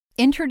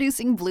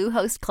Introducing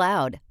Bluehost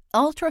Cloud,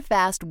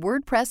 ultra-fast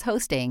WordPress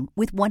hosting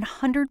with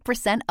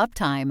 100%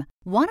 uptime.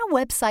 Want a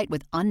website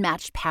with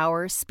unmatched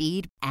power,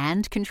 speed,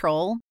 and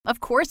control? Of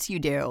course you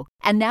do.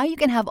 And now you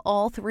can have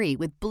all three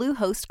with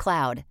Bluehost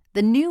Cloud,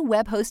 the new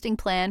web hosting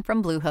plan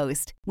from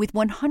Bluehost. With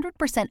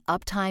 100%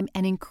 uptime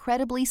and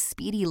incredibly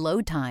speedy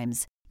load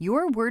times,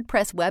 your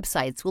WordPress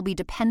websites will be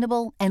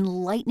dependable and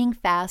lightning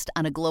fast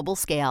on a global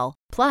scale.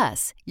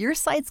 Plus, your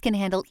sites can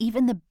handle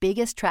even the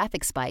biggest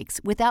traffic spikes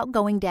without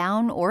going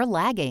down or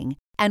lagging.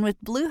 And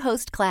with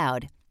Bluehost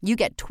Cloud, you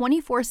get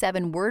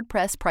 24/7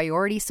 WordPress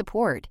priority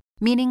support,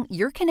 meaning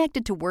you're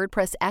connected to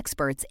WordPress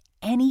experts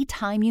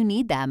anytime you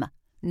need them.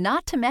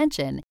 Not to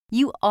mention,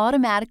 you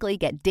automatically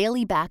get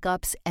daily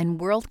backups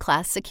and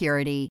world-class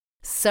security.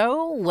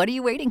 So, what are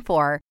you waiting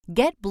for?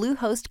 Get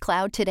Bluehost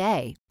Cloud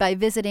today by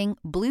visiting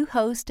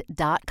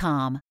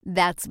Bluehost.com.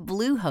 That's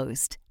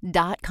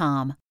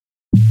Bluehost.com.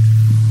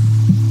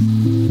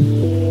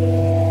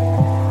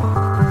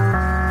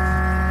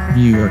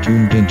 You are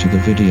tuned into the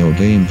Video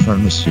Game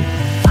Pharmacy.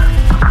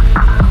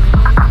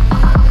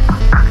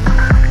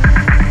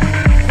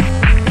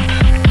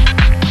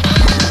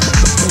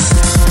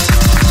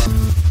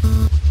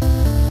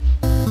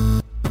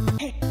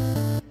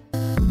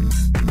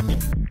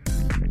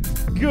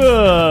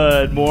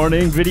 Good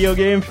morning, video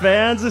game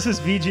fans. This is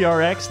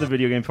VGRx, the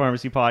Video Game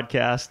Pharmacy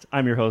Podcast.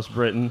 I'm your host,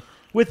 Brittin.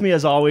 With me,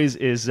 as always,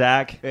 is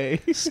Zach,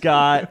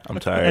 Scott. I'm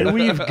tired. And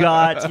we've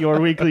got your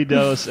weekly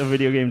dose of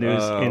video game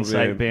news,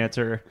 insight,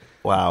 banter.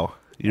 Wow.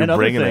 You're and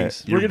bringing other it.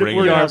 things. We're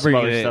going to have some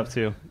other stuff,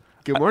 too.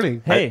 Good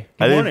morning. Hey, I good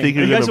didn't morning. think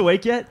Are you guys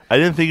awake yet? I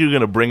didn't think you were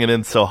going to bring it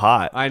in so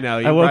hot. I know.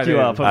 I woke you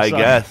up. I'm I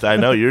sorry. guess. I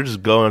know. You're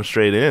just going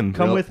straight in.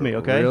 Come with me,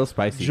 okay? Real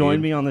spicy. Join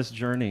dude. me on this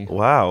journey.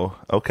 Wow.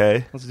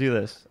 Okay. Let's do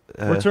this.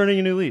 We're turning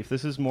a new leaf.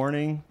 This is a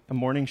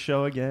morning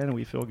show again, and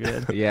we feel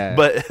good. Yeah.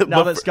 But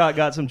Now that Scott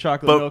got some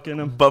chocolate milk in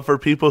him. But for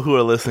people who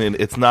are listening,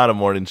 it's not a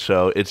morning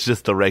show. It's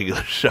just a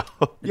regular show.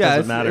 yeah,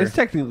 doesn't matter. It's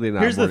technically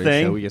not Here's a the morning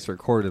thing. show. We just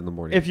record in the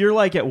morning. If you're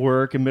like at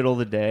work in the middle of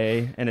the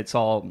day and it's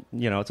all,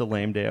 it's a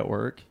lame day at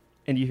work,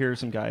 and you hear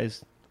some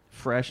guys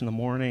fresh in the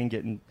morning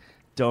getting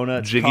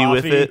donuts, Jiggy coffee,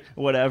 with it?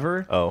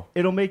 whatever,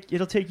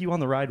 it'll take you on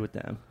the ride with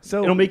them.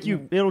 So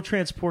it'll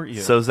transport you.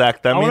 So,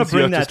 Zach, that I wanna means you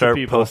bring have to that to start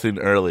people. posting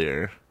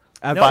earlier.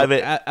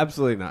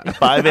 absolutely not.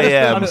 5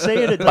 a.m. I'm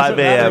saying it doesn't 5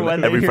 matter a.m.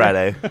 when they every hear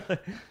Friday.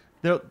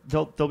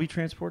 They'll be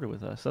transported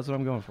with us. That's what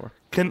I'm going for.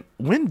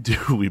 When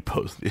do we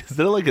post? Is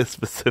there like a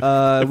specific?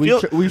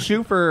 We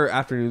shoot for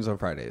afternoons on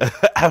Fridays.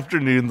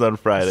 Afternoons on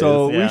Fridays.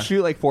 So Yeah. we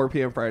shoot like 4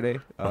 p.m. Friday.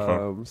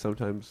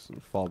 Sometimes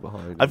fall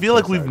behind. I feel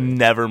like we've Saturday.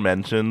 never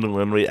mentioned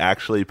when we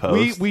actually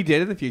post. We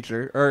did in the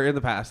future or in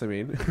the past. I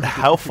mean,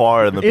 How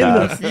far in the In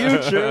the past?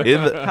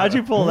 future, how'd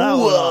you pull that one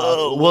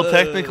Whoa. off? Well,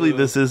 technically,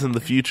 this is in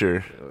the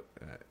future.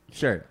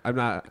 sure. I'm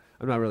not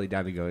really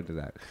down to go into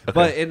that.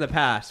 But in the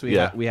past, we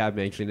have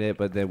mentioned it,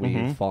 but then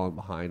we've fallen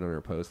behind on our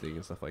posting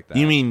and stuff like that.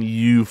 You mean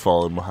you've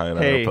fallen behind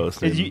on Hey, our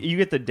posting? if you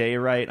get the day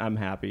right, I'm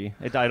happy.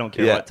 I don't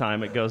care Yeah. what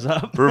time it goes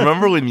up.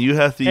 Remember when you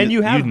have to? And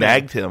you have been.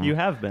 nagged him. You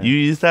have been. You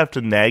used to have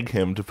to nag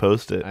him to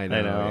post it. I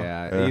know.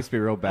 know. It used to be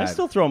real bad. I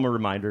still throw them a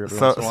reminder every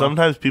once in a while.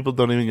 Sometimes people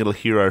don't even get to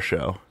hear our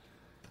show.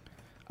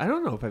 I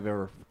don't know if I've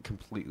ever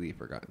completely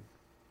forgotten.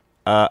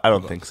 I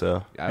don't think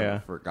so.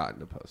 I've forgotten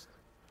to post.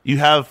 You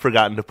have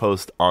forgotten to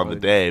post on the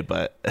day,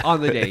 but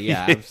On the day,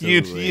 yeah,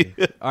 absolutely.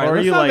 All right, Or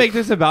let's you not like- make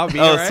this about me.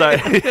 oh, all right? sorry,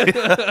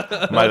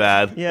 my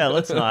bad. Yeah,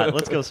 let's not.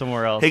 Let's go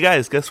somewhere else. Hey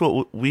guys, guess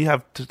what we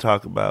have to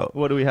talk about?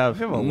 What do we have?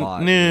 We have a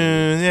lot.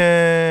 News.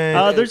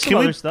 Yay. There's some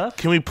other stuff.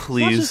 Can we It's not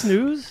please? just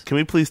news. Can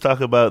we please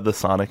talk about the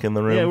Sonic in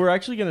the room? Yeah, we're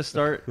actually going to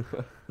start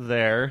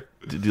there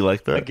Did you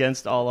like that?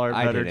 against all our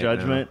I better didn't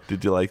judgment.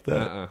 Did you like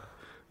that? Uh-uh.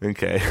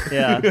 Okay.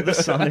 Yeah, the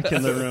Sonic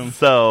in the room.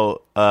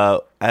 So,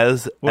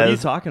 as What are you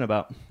talking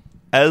about?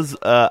 as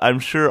I'm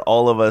sure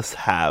all of us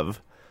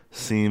have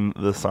seen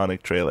the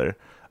Sonic trailer,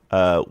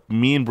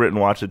 me and Brittin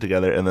watched it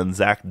together, and then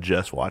Zach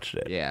just watched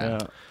it. Yeah.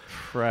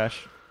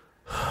 Fresh.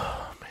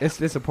 It's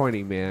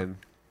disappointing, man.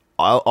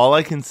 All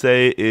I can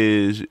say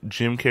is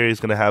Jim Carrey's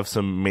going to have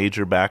some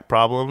major back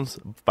problems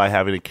by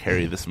having to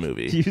carry this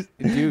movie.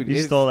 You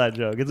it's- stole that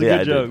joke. It's a Yeah, good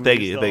I did. joke. Thank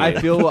You you, stole thank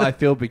it. you. I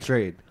feel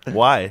betrayed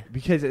Why?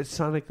 because it's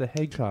Sonic the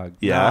Hedgehog,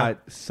 Yeah. not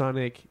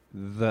Sonic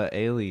the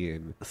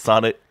Alien.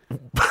 Sonic.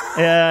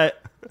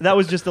 That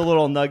was just a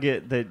little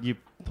nugget that you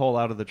pull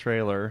out of the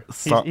trailer.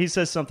 He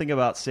says something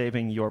about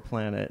saving your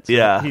planet. So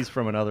Yeah. he's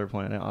from another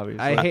planet,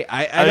 obviously.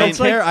 I I don't mean,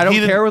 care. I he don't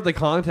didn't- care what the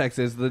context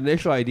is. The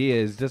initial idea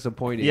is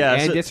disappointing Yeah,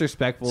 and so-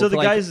 disrespectful. So to the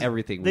like guys,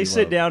 everything they we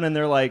sit love. down and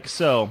they're like,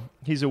 so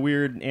he's a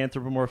weird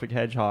anthropomorphic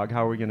hedgehog.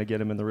 How are we going to get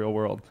him in the real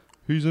world?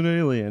 He's an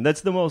alien.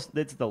 That's the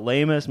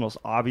lamest, most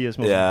obvious,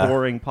 most Yeah.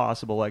 boring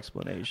possible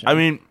explanation. I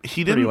mean,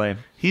 Pretty lame.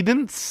 He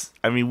didn't.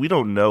 I mean, we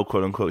don't know,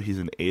 quote unquote. He's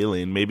an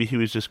alien. Maybe he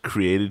was just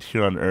created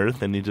here on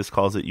Earth, and he just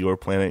calls it your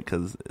planet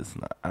because it's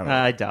not. don't know.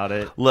 I doubt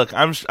it. Look,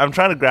 I'm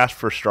trying to grasp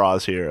for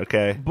straws here,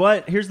 okay?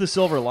 But here's the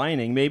silver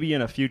lining. Maybe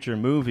in a future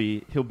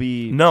movie, he'll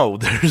be... No,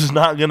 there's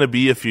not going to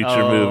be a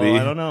future movie.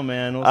 I don't know,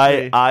 man. We'll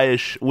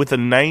see. With a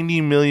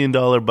 $90 million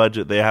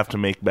budget, they have to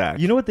make back.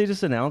 You know what they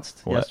just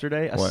announced What?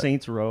 yesterday? A What?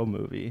 Saints Row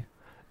movie.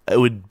 It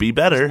would be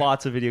better. There's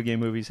lots of video game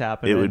movies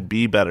happening. It would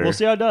be better. We'll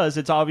see how it does.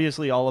 It's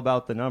obviously all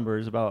about the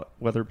numbers, about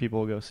whether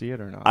people will go see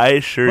it or not. I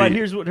assure you. But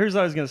here's what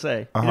I was going to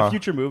say. In a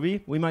future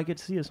movie, we might get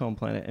to see his home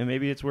planet, and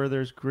maybe it's where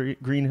there's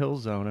Green Hill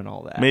Zone and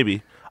all that.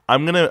 Maybe.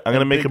 I'm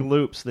gonna make big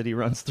loops that he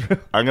runs through.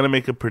 I'm gonna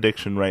make a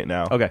prediction right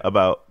now. Okay.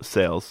 About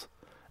sales,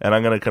 and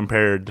I'm gonna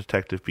compare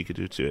Detective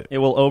Pikachu to it. It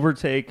will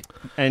overtake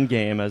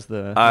Endgame as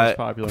the most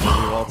popular movie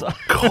of all time.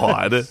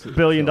 God, $1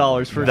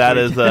 billion for that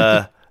is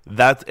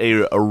that's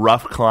a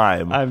rough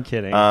climb. I'm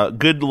kidding.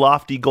 Good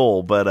lofty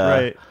goal, but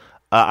right.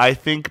 I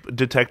think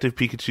Detective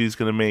Pikachu is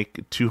gonna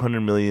make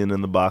 $200 million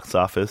in the box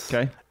office.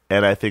 Okay.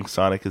 And I think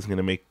Sonic is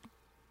gonna make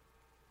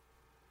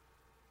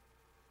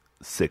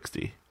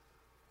 60.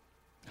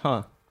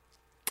 Huh.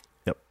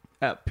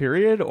 Yep.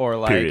 Period or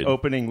like Period.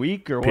 opening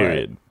week or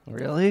Period. what?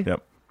 Really?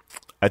 Yep.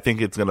 I think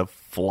it's gonna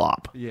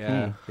flop.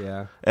 Yeah.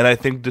 And I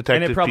think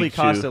Detective And it probably Pikachu,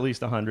 cost at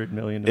least $100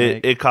 million to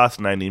make. It cost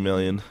 $90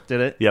 million.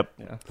 Did it? Yep.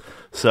 Yeah.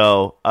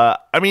 So, I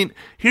mean,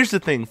 here's the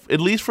thing. At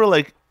least for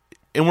like,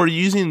 and we're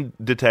using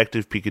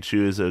Detective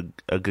Pikachu as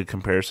a good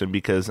comparison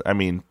because, I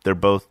mean, they're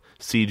both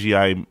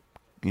CGI,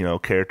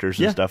 characters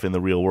and stuff in the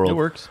real world. It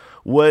works.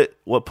 What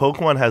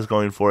Pokemon has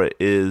going for it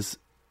is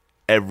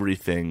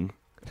everything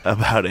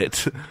about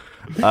it.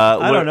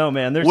 I don't know,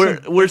 man.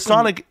 There's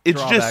Sonic, some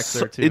drawbacks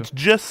there, too. it's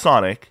just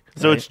Sonic.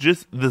 So Right. it's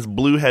just this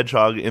blue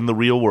hedgehog in the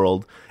real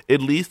world.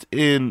 At least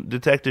in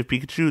Detective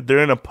Pikachu,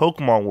 they're in a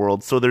Pokemon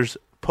world, so there's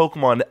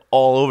Pokemon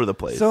all over the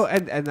place. So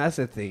and that's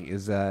the thing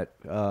is that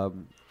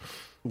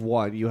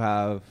one, you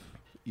have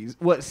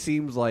what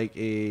seems like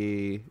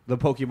the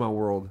Pokemon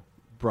world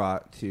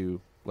brought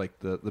to like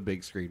the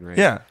big screen, right?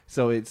 Yeah.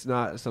 So it's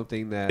not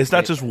something that It's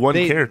not just one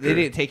character. They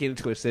didn't take it and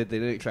twist it. They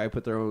didn't try to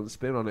put their own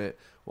spin on it.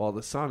 While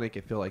the Sonic,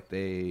 I feel like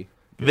they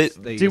Did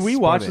we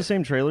spun watch it. the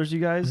same trailers, you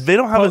guys? They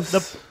don't have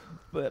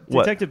what?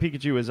 Detective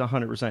Pikachu is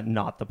 100%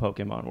 not the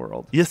Pokemon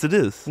world. Yes, it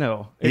is.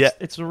 No, Yeah.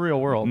 it's the real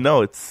world.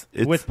 No, it's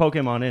with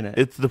Pokemon in it.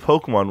 It's the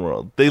Pokemon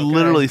world. They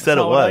literally said That's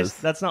it not what was.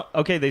 that's not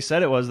okay. They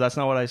said it was. That's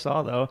not what I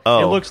saw though.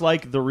 Oh. It looks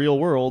like the real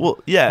world. Well,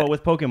 yeah. but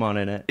with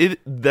Pokemon in it.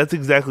 That's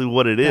exactly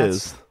what it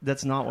is.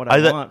 That's not what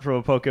I want from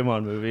a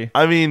Pokemon movie.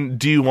 I mean,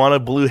 do you want a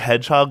blue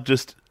hedgehog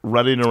just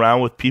running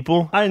around with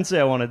people? I didn't say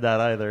I wanted that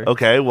either.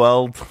 Okay,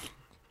 well,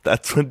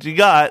 that's what you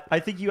got. I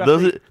think you have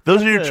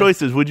those are your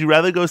choices. Would you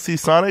rather go see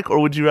Sonic or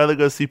would you rather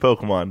go see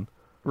Pokemon?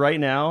 Right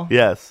now,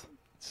 Yes.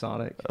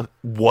 Sonic.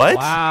 What?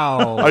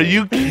 Wow. Are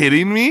you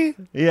kidding me?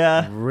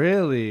 Yeah.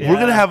 Really? Yeah. We're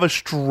going to have a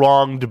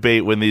strong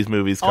debate when these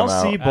movies come out.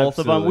 I'll see both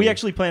of them. Absolutely. We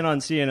actually plan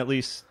on seeing at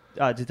least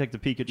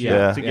Detective Pikachu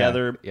Yeah.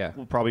 together. Yeah.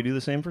 We'll probably do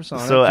the same for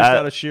Sonic. So just add-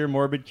 out of sheer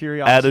morbid Add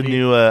curiosity.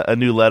 a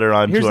new letter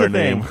onto Here's our the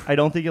thing. name. I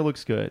don't think it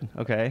looks good.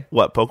 Okay.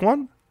 What,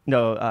 Pokemon?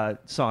 No,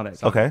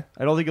 Sonic. Okay.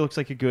 I don't think it looks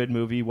like a good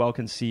movie, well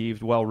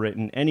conceived, well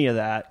written, any of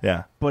that.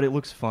 Yeah. But it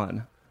looks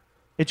fun.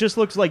 It just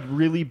looks like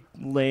really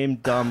lame,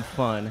 dumb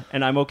fun,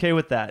 and I'm okay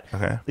with that.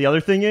 Okay. The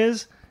other thing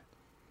is,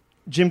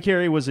 Jim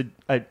Carrey was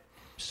a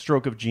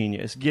stroke of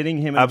genius. Getting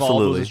him involved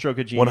Absolutely. was a stroke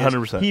of genius.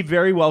 100%. He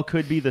very well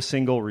could be the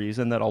single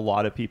reason that a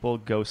lot of people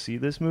go see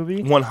this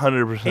movie.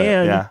 100%.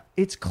 And yeah.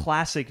 it's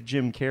classic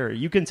Jim Carrey.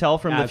 You can tell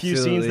from the few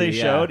scenes Absolutely, they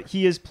yeah. showed,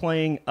 he is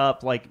playing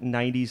up like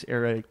 90s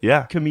era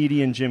Yeah.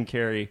 comedian Jim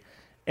Carrey.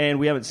 And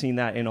we haven't seen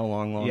that in a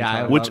long Yeah,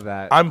 time. I Which love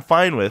that. I'm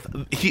fine with.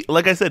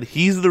 Like I said,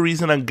 he's the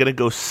reason I'm going to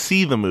go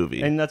see the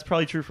movie. And that's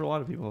probably true for a lot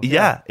of people.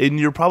 yeah, and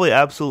you're probably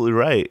absolutely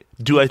right.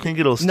 Do I think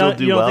it'll still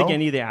do you don't well? think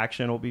any of the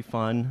action will be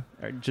fun?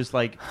 Or just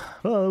like,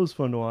 oh, that was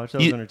fun to watch. That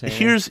was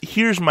entertaining.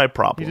 Here's my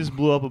problem. He just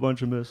blew up a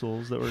bunch of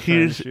missiles that were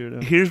trying to shoot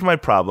him. Here's my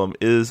problem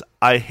is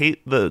I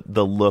hate the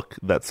look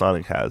that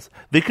Sonic has.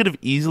 They could have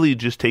easily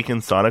just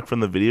taken Sonic from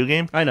the video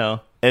game I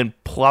know. and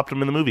plopped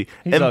him in the movie.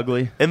 He's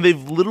ugly. And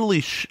they've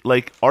literally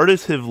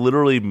artists have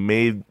literally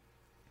made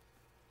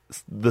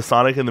the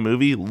Sonic in the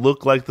movie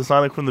look like the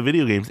Sonic from the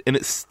video games, and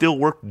it still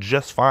worked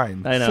just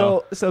fine. I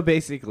know. So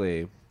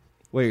basically,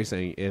 what you're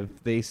saying,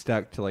 if they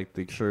stuck to like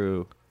the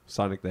true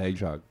Sonic the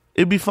Hedgehog,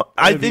 It'd be fun.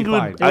 I think it would.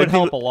 fine. It I would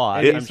think help a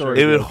lot. It, I'm sure it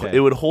it'd would. be okay. It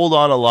would hold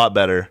on a lot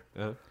better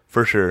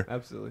for sure.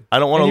 absolutely. I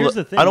don't want And to. here's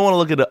the thing. I don't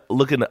want to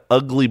look at an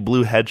ugly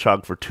blue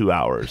hedgehog for 2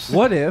 hours.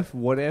 What if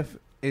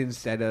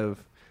instead of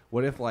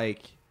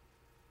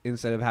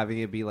having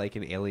it be like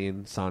an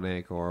alien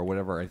Sonic or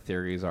whatever our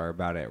theories are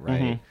about it,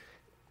 right? Mm-hmm.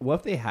 What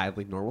if they had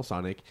like normal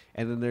Sonic,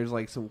 and then there's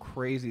like some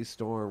crazy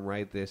storm,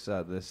 right? This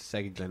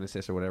Sega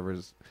Genesis or whatever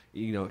is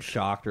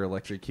shocked or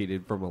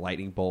electrocuted from a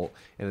lightning bolt,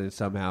 and then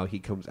somehow he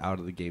comes out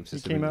of the game He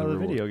system. came into out of the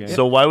real video world. game.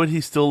 So why would he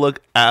still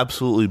look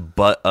absolutely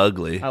butt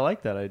ugly? I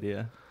like that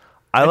idea.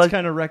 I It's like.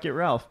 kind of Wreck-It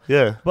Ralph.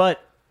 Yeah.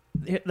 But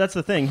that's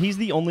the thing. He's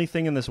the only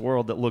thing in this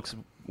world that looks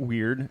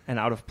weird and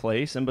out of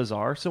place and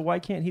bizarre. So why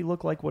can't he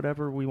look like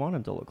whatever we want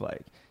him to look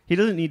like? He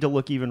doesn't need to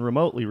look even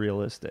remotely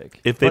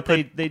realistic.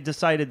 They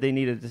decided they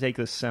needed to take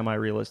this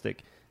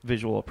semi-realistic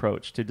visual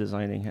approach to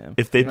designing him.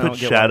 If they put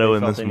Shadow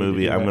in this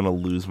movie, I'm going to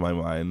lose my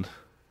mind.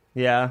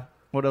 Yeah.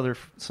 What other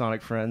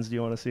Sonic friends do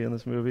you want to see in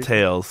this movie?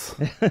 Tails.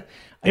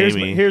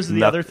 Here's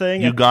the other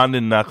thing.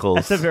 Ugandan Knuckles.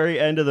 At the very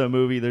end of the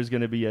movie, there's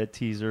going to be a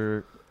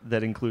teaser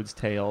that includes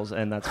Tails,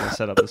 and that's going to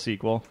set up the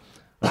sequel.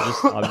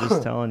 I'm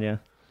just telling you.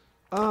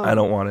 I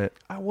don't want it.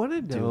 I want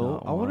to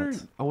know.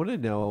 I want to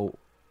know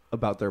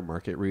about their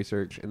market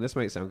research, and this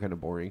might sound kind of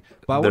boring,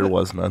 but there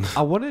was none.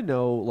 I want to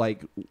know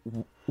like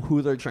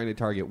who they're trying to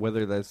target,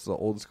 whether that's the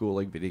old school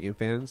like video game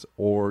fans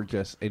or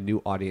just a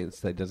new audience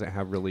that doesn't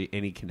have really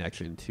any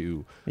connection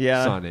to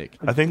Sonic.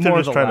 I think they're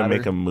just trying to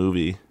make a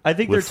movie. I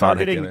think they're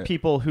targeting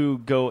people who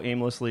go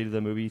aimlessly to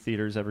the movie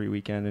theaters every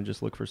weekend and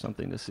just look for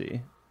something to see.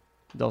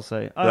 They'll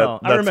say, "Oh,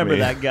 I remember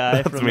that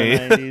guy from the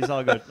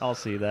 90s. I'll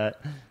see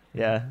that."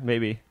 Yeah,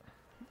 maybe.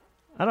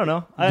 I don't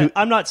know.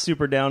 I'm not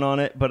super down on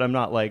it, but I'm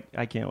not like,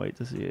 I can't wait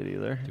to see it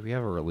either. Do we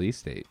have a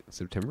release date?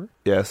 September?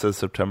 Yeah, it says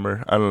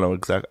September. I don't know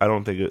exactly. I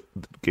don't think it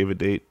gave a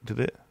date, did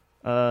it?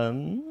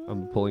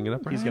 I'm pulling it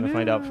up right now. He's going to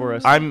find out for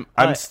us. I'm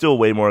still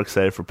way more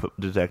excited for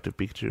Detective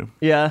Pikachu.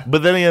 Yeah.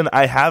 But then again,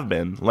 I have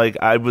been. Like,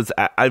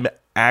 I'm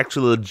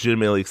actually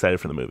legitimately excited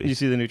for the movie. You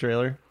see the new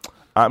trailer?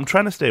 I'm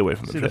trying to stay away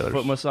from the trailers. The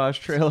foot massage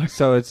trailer?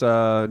 So it's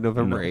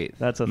November 8th.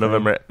 That's a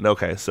November. Thing.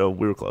 Okay, so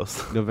we were close.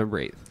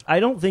 November 8th. I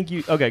don't think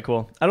you... Okay,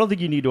 cool. I don't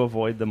think you need to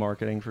avoid the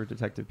marketing for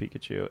Detective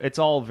Pikachu. It's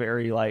all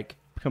very, like,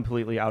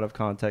 completely out of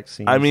context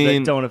scenes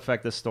that don't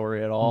affect the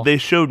story at all. They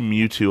showed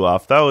Mewtwo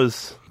off.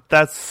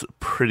 That's a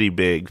pretty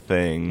big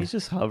thing. He's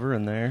just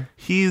hovering there.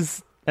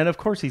 And of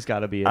course he's got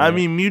to be in it.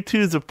 Mean,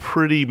 Mewtwo's a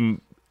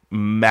pretty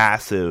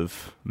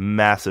massive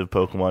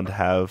Pokemon to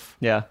have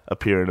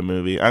appear in a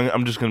movie.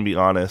 I'm just going to be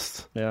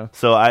honest. Yeah.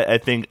 So I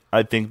think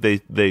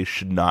they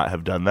should not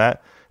have done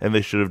that, and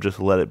they should have just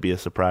let it be a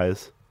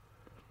surprise.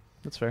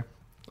 That's fair.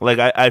 Like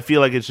I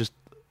feel like it's just,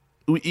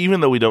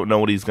 even though we don't know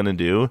what he's going to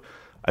do,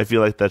 I feel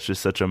like that's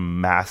just such a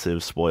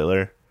massive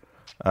spoiler.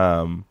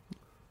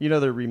 You know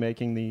they're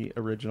remaking the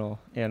original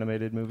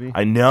animated movie?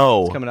 I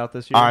know. It's coming out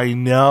this year. I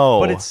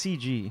know. But it's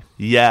CG.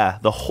 Yeah,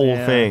 the whole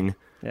thing.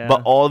 Yeah.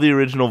 But all the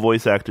original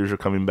voice actors are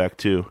coming back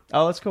too.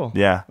 Oh, that's cool.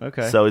 Yeah.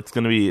 Okay. So it's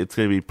gonna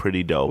be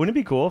pretty dope. Wouldn't it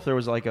be cool if there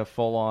was like a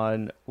full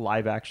on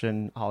live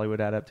action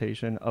Hollywood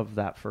adaptation of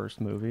that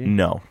first movie?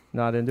 No.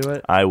 Not into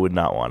it? I would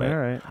not want it. All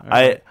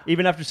right.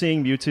 Even after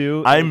seeing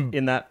Mewtwo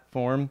in that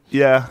form?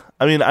 Yeah.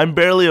 I mean, I'm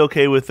barely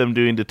okay with them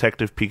doing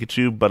Detective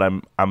Pikachu, but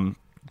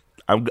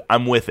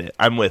I'm with it.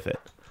 I'm with it.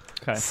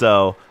 Okay.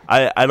 So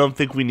I don't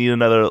think we need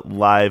another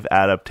live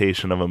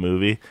adaptation of a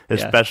movie,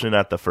 especially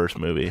not the first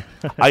movie.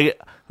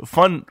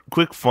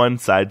 Quick fun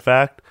side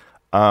fact.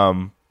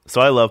 So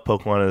I love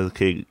Pokemon as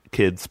a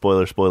kid.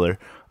 Spoiler.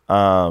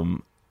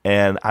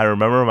 And I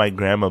remember my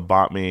grandma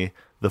bought me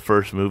the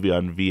first movie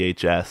on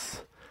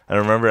VHS. I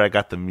remember I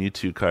got the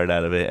Mewtwo card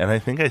out of it, and I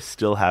think I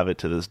still have it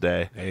to this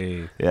day.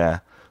 Hey.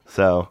 Yeah.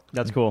 So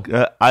that's cool.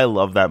 I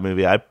love that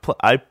movie. I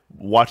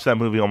watch that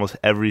movie almost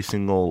every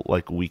single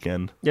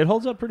weekend. It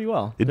holds up pretty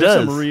well. There's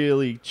does. Some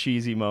really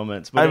cheesy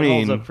moments, but it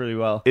holds up pretty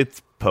well.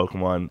 It's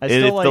Pokemon. And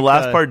if the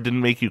last part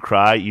didn't make you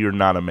cry, you're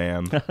not a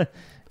man.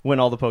 When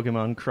all the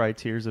Pokemon cry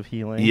tears of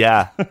healing.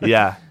 Yeah,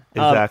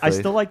 exactly. I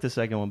still like the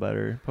second one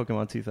better,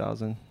 Pokemon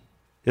 2000.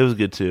 It was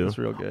good too. It's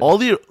real good. All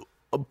the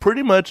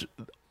pretty much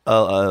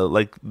I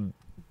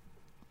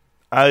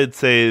would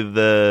say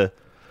the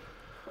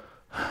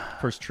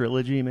first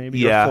trilogy,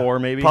 maybe, or four,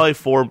 maybe. Probably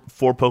four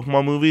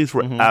Pokemon movies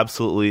were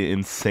absolutely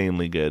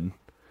insanely good.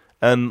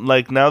 And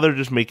now they're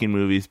just making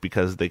movies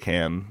because they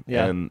can,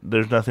 and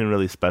there's nothing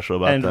really special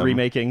about them. And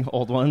remaking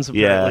old ones,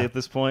 apparently, at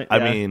this point. I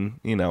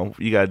mean, you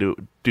got to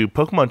do.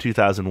 Pokemon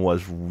 2000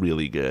 was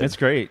really good. It's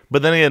great.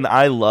 But then again,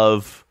 I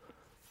love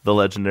the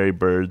legendary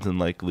birds and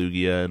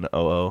Lugia and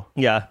Oo.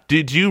 Yeah. Do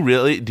you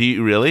really?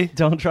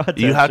 Don't draw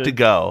attention. You have to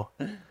go.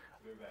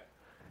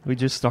 We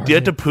just started. Do you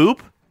have to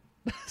poop?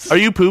 Are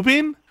you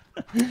pooping?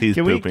 He's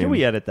pooping. Can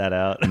we edit that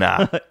out?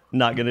 Nah.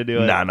 Not going to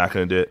do it. Nah, not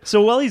going to do it.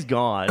 So while he's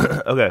gone,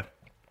 okay.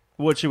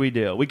 What should we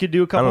do? We could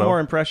do a couple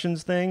more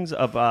impressions things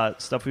of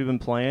stuff we've been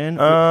playing.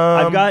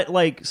 I've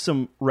got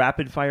some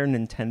rapid fire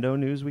Nintendo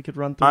news we could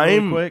run through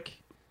really quick.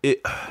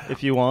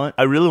 If you want.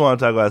 I really want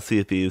to talk about Sea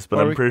of Thieves, but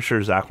I'm pretty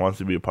sure Zach wants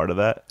to be a part of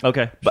that.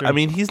 Okay. But I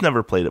mean, he's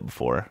never played it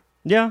before.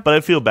 Yeah. But I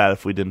feel bad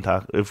if we didn't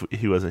talk, if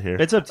he wasn't here.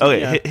 It's up to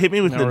you. Okay, hit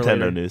me with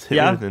Nintendo news.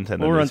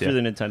 We'll run through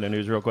the Nintendo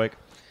news real quick.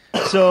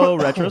 So,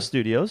 Retro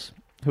Studios,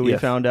 who we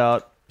found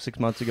out 6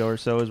 months ago or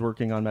so, is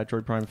working on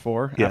Metroid Prime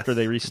 4 after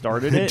they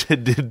restarted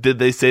it. Did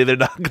they say they're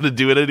not going to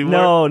do it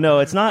anymore? No,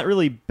 it's not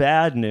really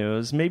bad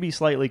news. Maybe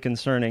slightly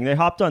concerning. They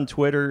hopped on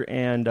Twitter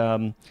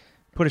and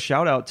put a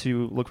shout out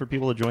to look for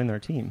people to join their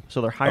team.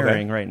 So they're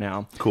hiring right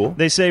now. Cool.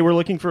 They say we're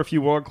looking for a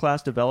few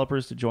world-class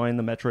developers to join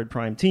the Metroid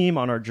Prime team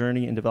on our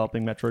journey in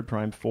developing Metroid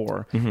Prime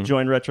 4.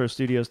 Join Retro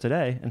Studios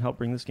today and help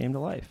bring this game to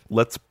life.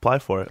 Let's apply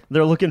for it.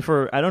 They're looking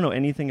for, I don't know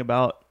anything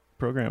about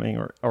programming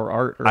or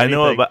art. Or I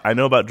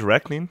know about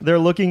directing. They're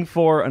looking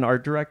for an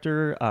art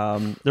director.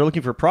 They're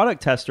looking for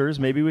product testers.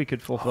 Maybe we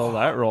could fulfill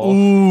that role.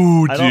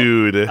 Ooh,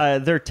 dude.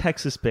 They're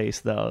Texas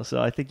based though, so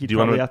I think you'd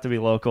probably have to be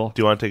local.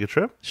 Do you want to take a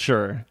trip?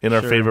 Sure. In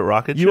our favorite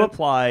rocket ship? You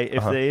apply.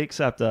 If they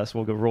accept us,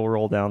 we'll go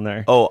roll down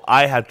there. Oh,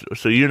 I have to.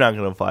 So you're not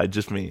going to apply,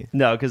 just me.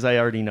 No, because I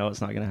already know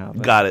it's not going to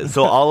happen. Got it.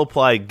 So I'll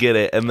apply, get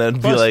it, and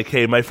then be like,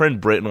 hey, my friend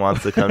Brittin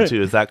wants to come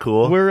too. Is that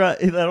cool?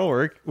 That'll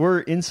work.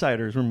 We're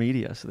insiders. We're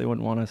media, so they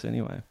wouldn't want us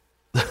anyway.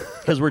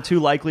 Because we're too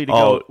likely to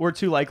go. We're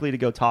too likely to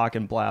go talk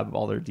and blab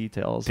all their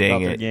details about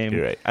their game.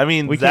 You're right. I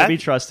mean, we can't be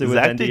trusted with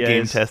NDAs. Did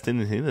game testing,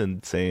 and he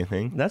didn't say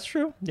anything. That's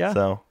true. Yeah.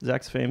 So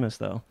Zach's famous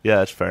though. Yeah,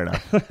 that's fair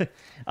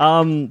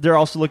enough. They're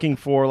also looking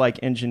for like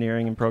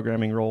engineering and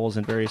programming roles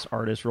and various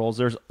artist roles.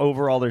 There's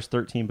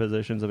 13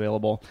 positions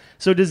available.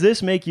 So does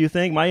this make you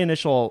think? My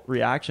initial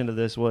reaction to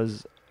this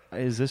was,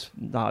 is this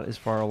not as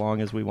far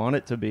along as we want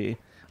it to be?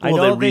 Well, I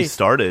know they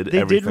restarted. They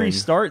everything. did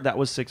restart. That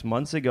was 6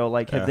 months ago.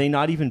 Like, have they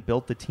not even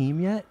built the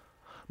team yet?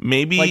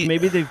 Maybe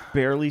they've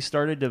barely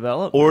started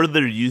development. Or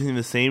they're using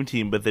the same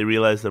team, but they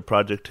realize the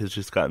project has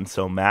just gotten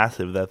so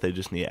massive that they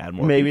just need to add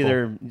more Maybe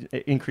people.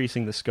 They're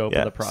increasing the scope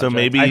of the project. So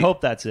maybe, I hope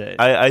that's it.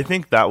 I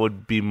think that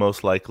would be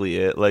most likely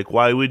it. Like,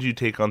 why would you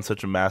take on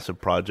such a massive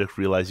project,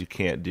 realize you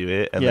can't do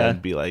it, and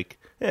then be like,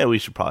 yeah, we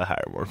should probably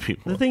hire more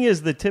people. The thing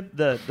is,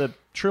 the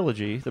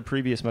trilogy, the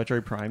previous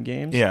Metroid Prime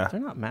games, they're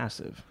not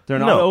massive. They're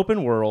not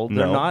open world.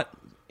 They're not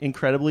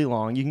incredibly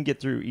long. You can get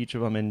through each of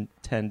them in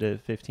 10 to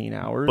 15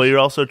 hours. But you're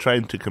also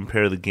trying to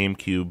compare the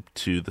GameCube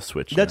to the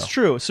Switch. That's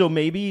true. So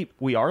maybe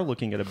we are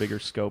looking at a bigger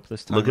scope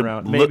this time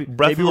around. Maybe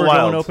we're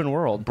going open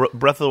world.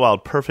 Breath of the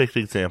Wild, perfect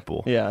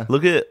example. Yeah.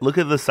 Look at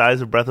the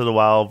size of Breath of the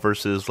Wild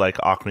versus like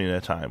Ocarina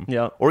of Time.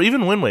 Yeah. Or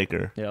even Wind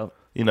Waker. Yeah.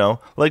 You know,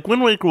 like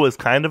Wind Waker was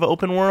kind of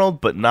open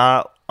world, but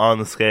not on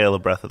the scale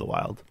of Breath of the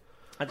Wild.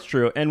 That's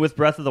true. And with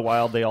Breath of the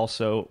Wild, they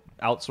also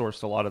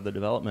outsourced a lot of the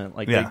development.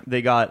 Like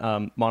they got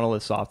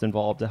Monolith Soft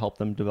involved to help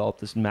them develop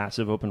this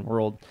massive open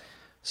world.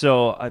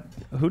 So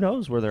who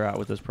knows where they're at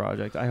with this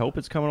project? I hope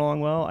it's coming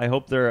along well. I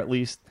hope they've at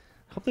least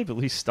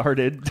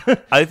started.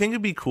 I think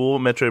it'd be cool,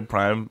 Metroid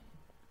Prime.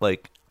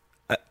 Like,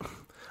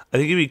 I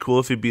think it'd be cool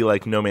if it'd be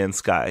like No Man's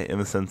Sky in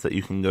the sense that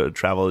you can go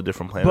travel to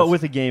different planets, but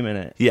with a game in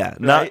it. Yeah,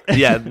 right?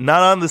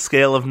 not on the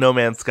scale of No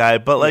Man's Sky,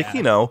 but like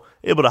you know,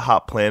 able to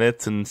hop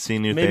planets and see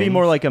new things. Maybe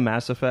more like a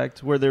Mass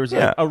Effect, where there's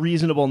a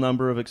reasonable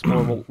number of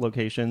explorable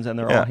locations, and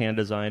they're all hand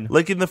designed.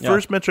 Like in the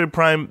first Metroid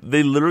Prime,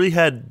 they literally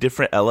had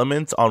different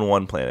elements on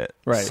one planet: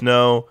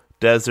 snow,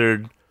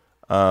 desert,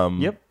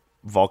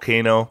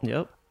 volcano.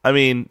 Yep. I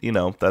mean, you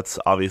know, that's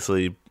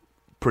obviously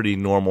pretty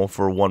normal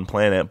for one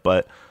planet,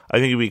 but I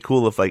think it'd be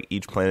cool if like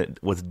each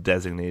planet was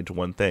designated to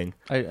one thing.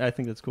 I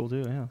think that's cool too.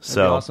 Yeah, that'd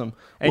so be awesome.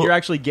 And you're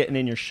actually getting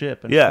in your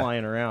ship and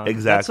flying around.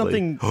 Exactly. That's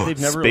something they've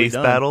never really done. Space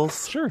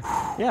battles. Sure.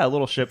 Yeah, a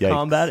little ship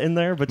combat in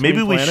there.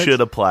 Maybe we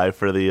should apply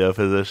for the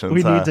physicians.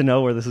 We need to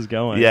know where this is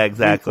going. Yeah,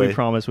 exactly. We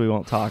promise we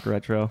won't talk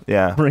retro.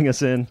 Yeah, bring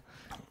us in.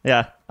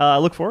 Yeah,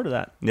 look forward to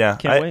that. Yeah,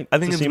 can't wait. I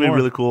think it's gonna be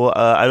really cool.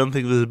 I don't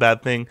think this is a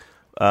bad thing.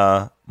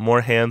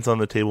 More hands on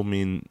the table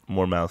mean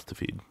more mouths to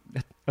feed.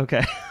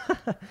 Okay.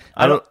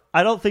 I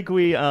don't think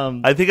we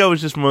I think I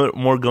was just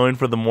more going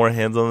for the more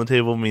hands on the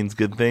table means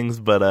good things,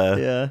 but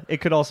yeah,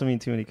 it could also mean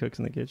too many cooks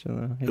in the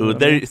kitchen though. Ooh,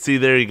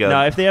 there you go.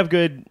 Now, if they have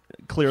good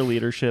clear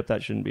leadership,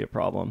 that shouldn't be a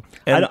problem.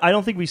 And I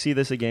don't think we see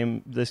this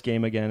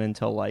game again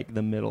until like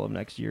the middle of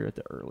next year at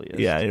the earliest.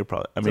 Yeah, you're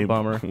probably. It's a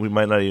bummer. We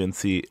might not even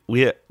see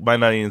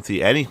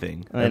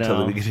anything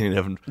until the beginning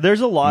of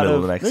there's a lot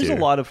of next year. A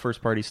lot of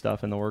first party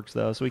stuff in the works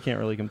though, so we can't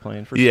really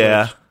complain for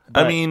Switch.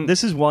 But I mean,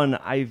 this is one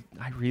I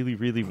really,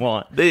 really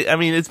want.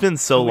 It's been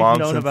so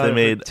long since they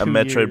made a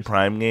Metroid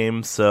Prime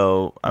game,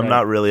 so I'm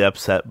not really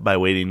upset by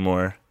waiting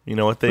more. You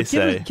know what they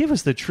say. Give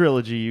us the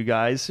trilogy, you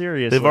guys.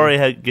 Seriously. They've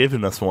already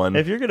given us one.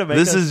 If you're going to make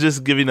this is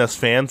just giving us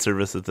fan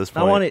service at this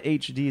point. I want it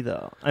HD,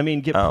 though. I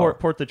mean,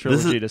 port the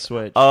trilogy to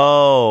Switch.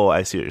 Oh,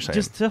 I see what you're saying.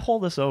 Just to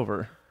hold us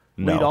over.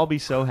 No. We'd all be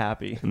so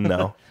happy.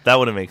 No, that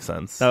wouldn't make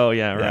sense. Oh,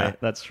 yeah, right. Yeah.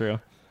 That's true.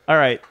 All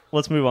right,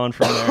 let's move on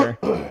from there.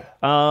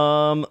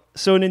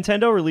 So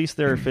Nintendo released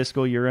their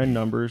fiscal year-end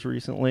numbers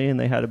recently, and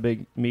they had a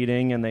big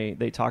meeting, and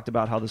they talked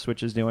about how the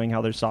Switch is doing,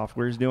 how their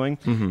software is doing.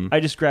 Mm-hmm. I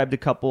just grabbed a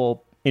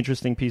couple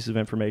interesting pieces of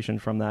information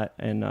from that,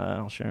 and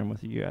I'll share them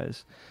with you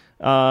guys.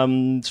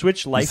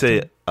 Switch Lite. You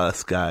say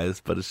us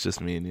guys, but it's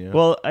just me and you.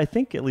 Well, I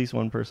think at least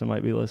one person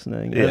might be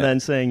listening, and then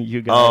saying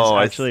you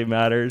guys actually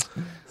matters.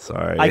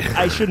 Sorry,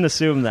 I shouldn't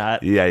assume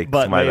that. Yeah,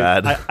 but my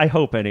bad. I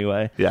hope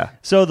anyway. Yeah.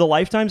 So the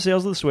lifetime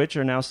sales of the Switch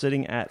are now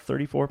sitting at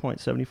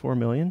 34.74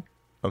 million.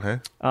 Okay.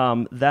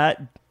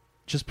 That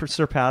just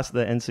surpassed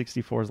the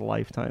N64's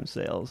lifetime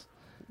sales.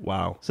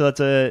 Wow. So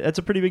that's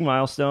a pretty big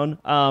milestone.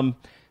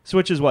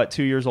 Switch is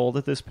 2 years old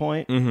at this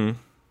point. Mm-hmm.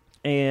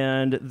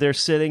 And they're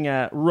sitting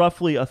at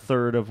roughly a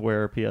third of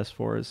where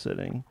PS4 is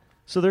sitting.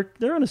 So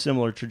they're on a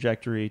similar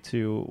trajectory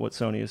to what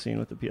Sony has seen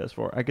with the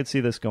PS4. I could see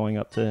this going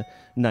up to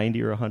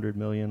 90 or 100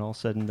 million all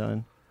said and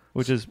done.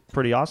 which is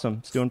pretty awesome.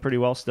 It's doing pretty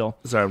well still.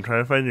 Sorry, I'm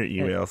trying to find your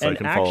email so I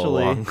can follow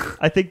along.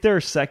 I think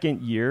their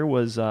second year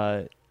was,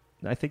 I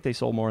think they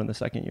sold more in the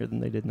second year than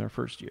they did in their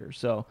first year.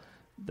 So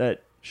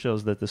that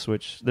shows that the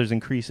Switch, there's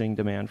increasing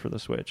demand for the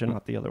Switch and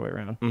not the other way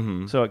around.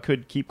 Mm-hmm. So it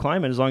could keep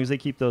climbing as long as they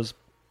keep those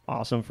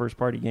awesome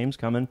first-party games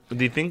coming.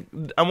 Do you think,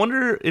 I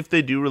wonder if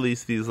they do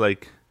release these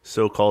like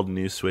so-called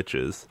new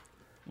Switches,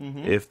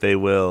 if they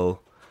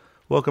will,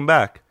 welcome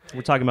back.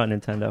 We're talking about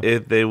Nintendo.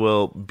 If they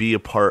will be a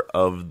part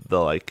of the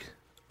like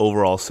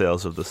overall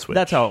sales of the Switch.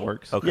 That's how it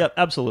works. Okay. Yep,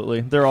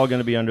 absolutely. They're all going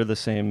to be under the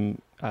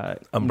same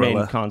umbrella.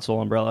 main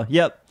console umbrella.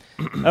 Yep.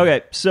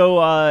 Okay,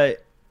 so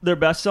their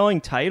best-selling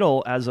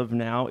title as of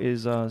now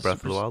is Breath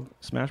of the Wild?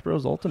 Smash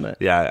Bros. Ultimate.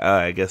 Yeah,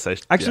 I guess I...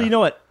 Actually, you know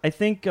what? I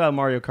think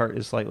Mario Kart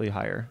is slightly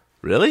higher.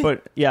 Really?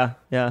 But yeah,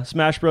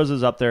 Smash Bros.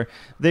 Is up there.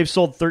 They've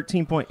sold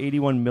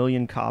 13.81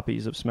 million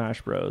copies of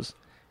Smash Bros.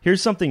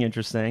 Here's something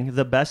interesting.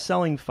 The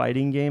best-selling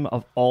fighting game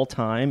of all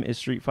time is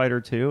Street Fighter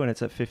 2, and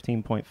it's at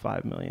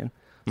 15.5 million.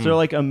 So they're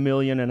like 1.5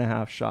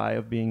 million shy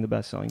of being the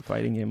best-selling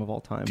fighting game of all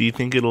time. Do you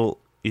think it'll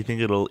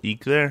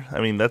eke there? I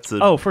mean, that's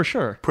for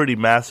sure, pretty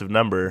massive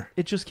number.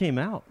 It just came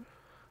out.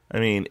 I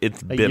mean,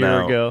 it's a been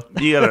year out. ago.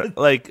 You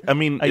gotta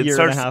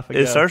year and a half ago.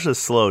 It starts to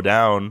slow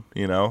down.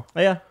 You know.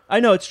 Yeah, I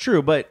know it's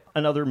true, but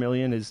another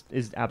million is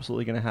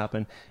absolutely going to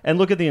happen. And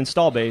look at the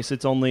install base;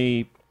 it's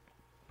only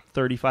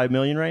 35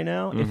 million right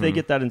now. If they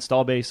get that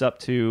install base up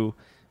to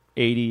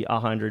 80,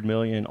 100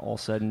 million, all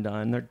said and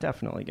done, they're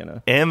definitely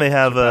gonna. And they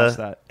have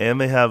that. And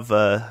they have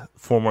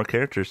 4 more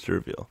characters to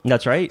reveal.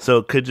 That's right. So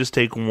it could just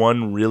take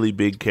one really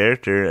big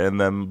character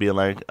and then be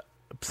like,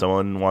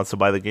 someone wants to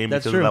buy the game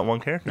because of that one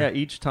character. Yeah,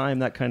 each time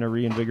that kind of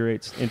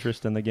reinvigorates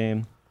interest in the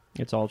game.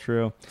 It's all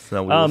true.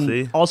 So we'll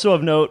see. Also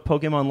of note,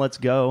 Pokemon Let's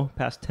Go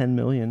passed 10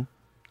 million,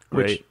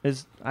 which Great.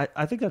 is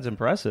I think that's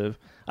impressive.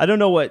 I don't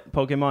know what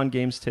Pokemon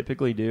games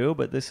typically do,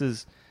 but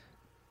it's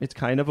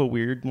kind of a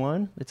weird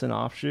one. It's an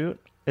offshoot.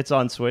 It's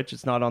on Switch.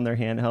 It's not on their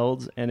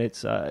handhelds, and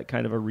it's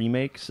kind of a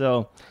remake.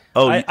 So,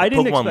 I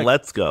didn't Pokemon expect...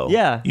 Let's Go.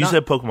 Yeah, you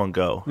said Pokemon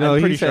Go. No, I'm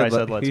pretty sure I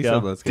said Let's Go.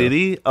 Let's Go. Did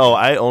he? Oh,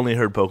 I only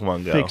heard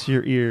Pokemon Go. Fix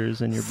your ears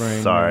and your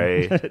brain.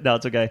 Sorry. No,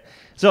 it's okay.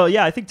 So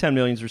yeah, I think 10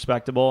 million is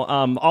respectable.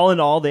 All in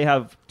all, they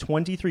have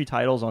 23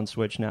 titles on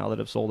Switch now that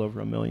have sold over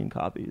 1 million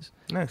copies.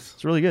 Nice.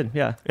 It's really good.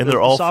 Yeah, and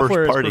they're all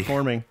software first party. Is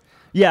performing.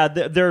 Yeah,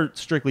 they're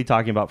strictly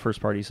talking about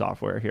first party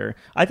software here.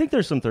 I think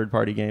there's some third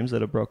party games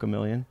that have broke 1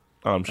 million.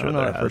 Oh, I'm sure I don't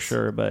know there that has. for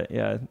sure, but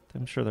yeah,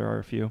 I'm sure there are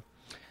a few.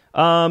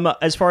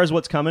 As far as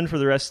what's coming for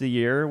the rest of the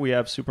year, we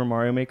have Super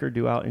Mario Maker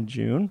due out in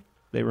June.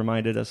 They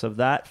reminded us of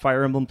that.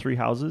 Fire Emblem Three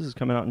Houses is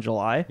coming out in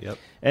July. Yep.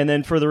 And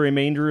then for the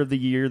remainder of the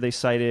year, they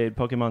cited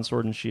Pokemon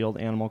Sword and Shield,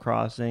 Animal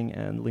Crossing,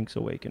 and Link's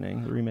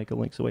Awakening, the remake of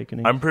Link's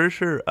Awakening. I'm pretty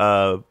sure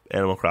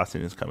Animal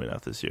Crossing is coming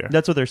out this year.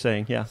 That's what they're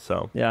saying, yeah.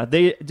 So yeah,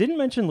 they didn't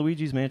mention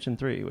Luigi's Mansion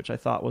 3, which I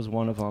thought was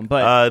one of them.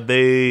 But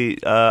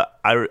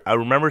I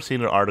remember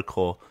seeing an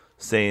article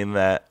saying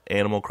that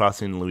Animal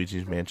Crossing and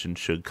Luigi's Mansion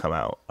should come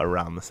out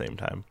around the same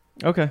time.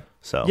 Okay.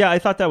 So yeah, I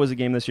thought that was a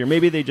game this year.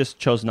 Maybe they just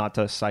chose not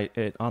to cite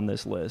it on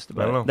this list.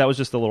 But I don't know. That was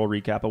just a little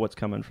recap of what's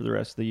coming for the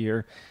rest of the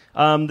year.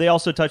 They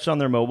also touched on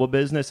their mobile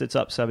business. It's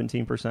up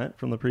 17%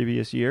 from the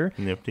previous year.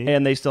 Nifty.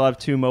 And they still have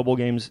 2 mobile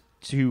games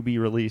to be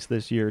released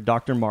this year,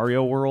 Dr.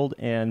 Mario World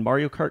and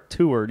Mario Kart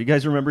Tour. Do you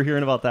guys remember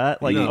hearing about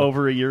that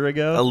over a year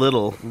ago? A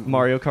little.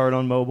 Mario Kart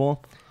on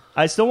mobile.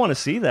 I still want to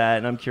see that,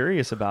 and I'm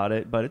curious about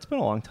it, but it's been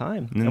a long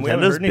time. And we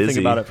haven't heard anything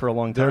about it for a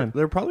long time.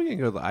 They're probably going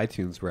to go the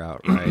iTunes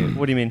route, right?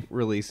 What do you mean?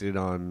 Release it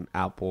on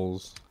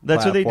Apple's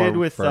That's what they did platform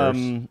with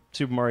first.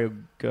 Super Mario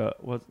Go.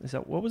 What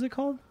was it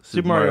called?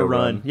 Super Mario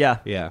Run. Yeah.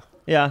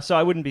 Yeah, so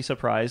I wouldn't be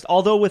surprised.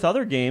 Although with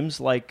other games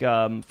like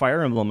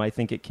Fire Emblem, I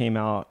think it came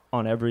out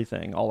on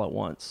everything all at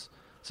once.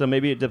 So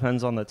maybe it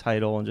depends on the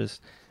title and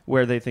just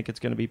where they think it's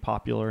going to be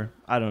popular.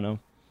 I don't know.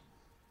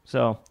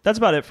 So that's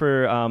about it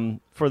for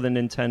the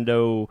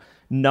Nintendo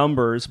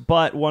numbers.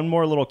 But one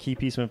more little key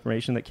piece of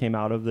information that came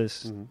out of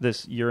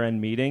this year-end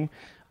meeting.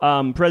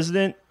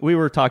 President, we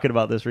were talking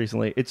about this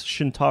recently. It's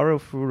Shintaro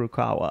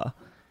Furukawa.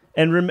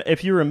 And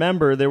if you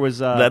remember, there was...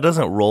 that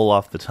doesn't roll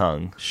off the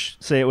tongue.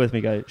 Say it with me,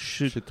 guys.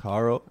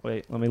 Shintaro.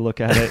 Wait, let me look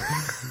at it.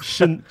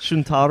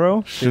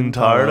 Shintaro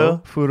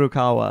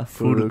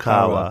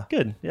Furukawa.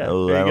 Good. Yeah, there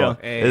you go.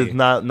 Hey. It's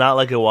not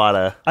like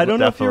Iwata. I don't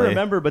know if you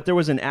remember, but there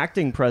was an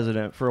acting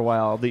president for a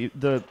while.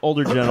 The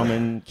older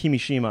gentleman,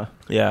 Kimishima,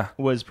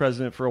 was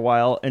president for a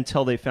while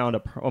until they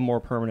found a more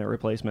permanent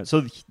replacement.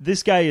 So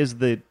this guy is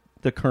the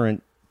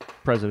current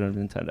president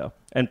of Nintendo,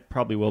 and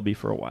probably will be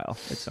for a while,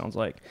 it sounds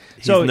like.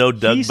 He's no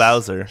Doug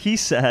Bowser. He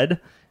said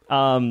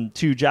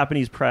to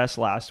Japanese press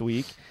last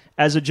week,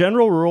 as a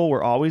general rule,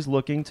 we're always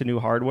looking to new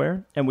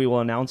hardware, and we will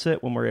announce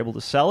it when we're able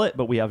to sell it,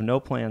 but we have no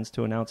plans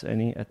to announce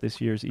any at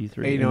this year's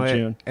E3 in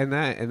June. And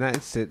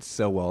that sits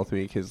so well with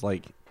me, because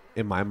like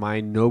in my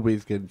mind,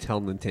 nobody's going to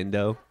tell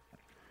Nintendo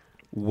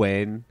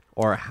when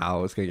or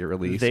how it's going to get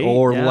released,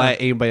 let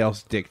anybody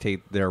else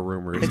dictate their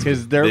rumors,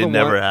 because they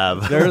never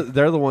have.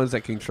 They're the ones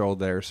that control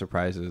their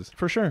surprises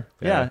for sure.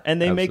 Yeah, and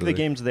they make the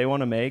games they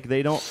want to make.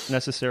 They don't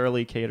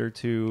necessarily cater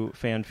to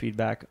fan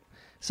feedback.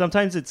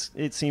 sometimes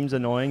it seems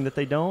annoying that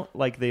they don't.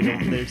 Like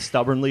they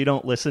stubbornly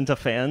don't listen to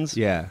fans.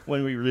 Yeah.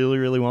 When we really,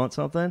 really want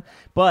something,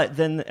 but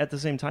then at the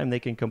same time they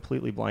can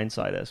completely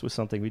blindside us with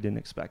something we didn't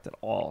expect at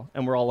all,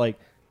 and we're all like,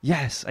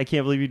 yes, I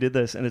can't believe you did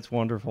this, and it's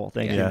wonderful.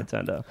 Thank you,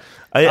 Nintendo.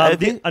 I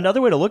think another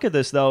way to look at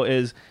this, though,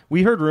 is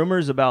we heard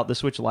rumors about the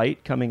Switch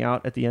Lite coming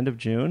out at the end of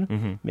June.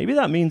 Mm-hmm. Maybe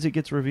that means it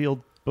gets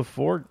revealed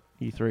before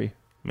E3.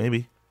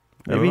 Maybe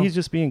he's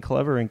just being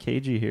clever and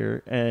cagey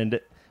here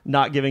and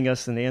not giving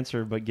us an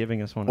answer, but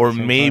giving us one. Or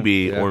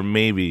maybe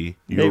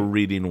you're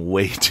reading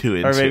way too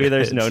into it. Or maybe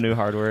there's no new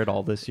hardware at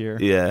all this year.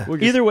 Yeah.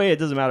 Either way, it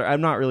doesn't matter.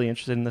 I'm not really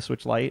interested in the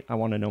Switch Lite. I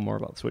want to know more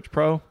about the Switch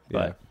Pro.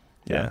 But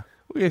yeah.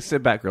 We can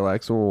sit back,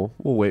 relax, and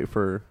we'll wait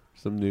for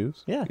some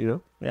news. Yeah. Yeah.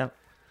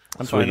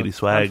 I'm fine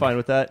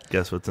with that.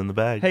 Guess what's in the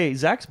bag? Hey,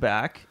 Zach's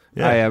back.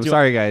 Yeah. I'm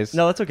sorry, guys.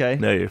 No, that's okay.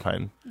 No, you're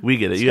fine. We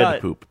get it. Scott, you had to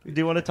poop. Do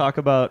you want to talk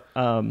about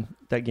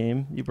that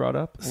game you brought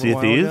up? Sea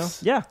of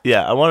Thieves? Yeah.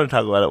 Yeah, I want to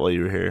talk about it while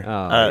you were here.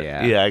 Oh,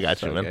 yeah. Yeah, I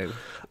got you, man.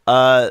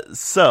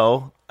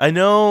 So, I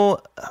know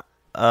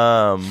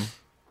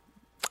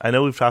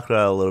we've talked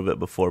about it a little bit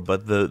before,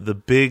 but the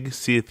big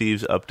Sea of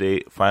Thieves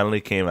update finally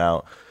came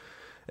out.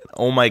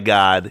 Oh my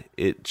God,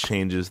 it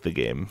changes the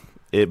game.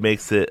 It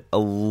makes it a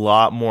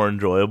lot more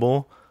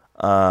enjoyable.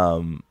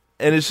 And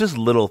it's just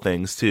little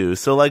things too.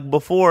 So like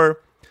before,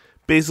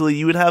 basically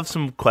you would have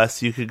some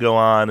quests you could go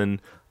on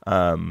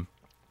and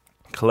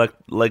collect.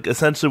 Like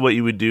essentially what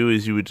you would do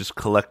is you would just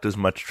collect as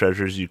much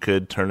treasure as you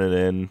could, turn it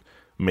in,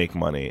 make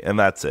money, and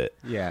that's it.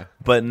 Yeah.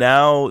 But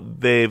now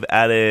they've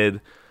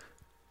added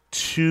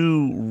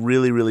 2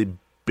 really, really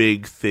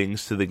big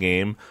things to the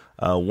game.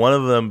 One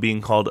of them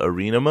being called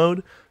Arena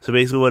Mode. So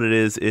basically what it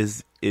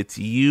is it's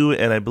you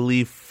and I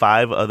believe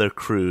 5 other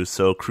crews.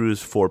 So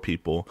crews 4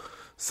 people.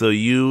 So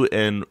you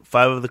and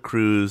 5 of the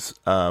crews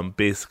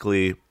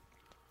basically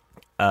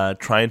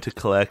trying to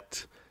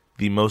collect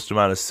the most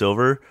amount of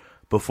silver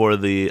before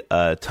the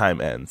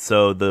time ends.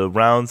 So the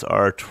rounds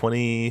are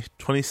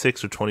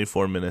 26 or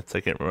 24 minutes.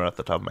 I can't remember off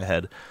the top of my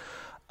head.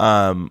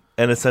 And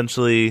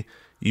essentially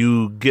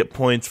you get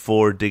points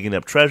for digging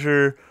up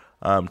treasure,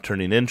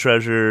 turning in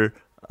treasure,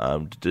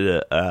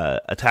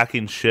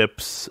 attacking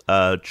ships.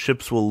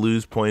 Ships will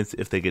lose points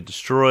if they get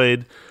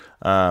destroyed.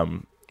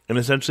 And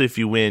essentially, if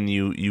you win,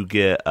 you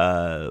get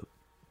gold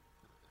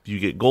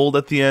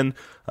at the end.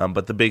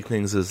 But the big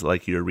things is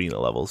like your arena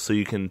levels, so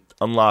you can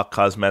unlock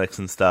cosmetics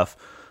and stuff.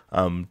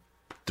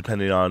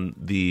 Depending on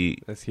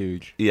that's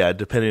huge. Yeah,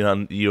 depending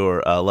on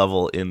your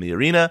level in the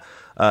arena,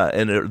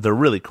 and they're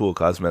really cool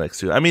cosmetics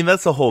too. I mean,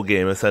 that's the whole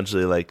game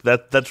essentially. Like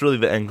that's really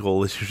the end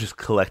goal is you're just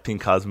collecting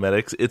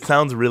cosmetics. It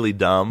sounds really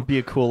dumb. Be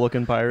a cool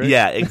looking pirate.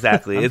 Yeah,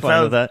 exactly.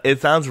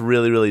 It sounds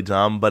really really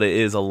dumb, but it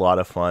is a lot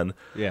of fun.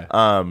 Yeah.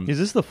 Is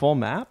this the full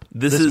map?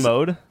 This is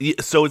mode.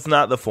 So it's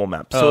not the full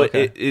map. So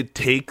it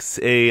takes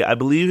I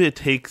believe it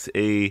takes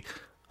a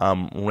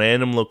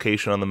random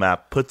location on the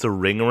map, puts a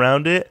ring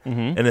around it,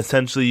 and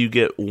essentially you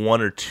get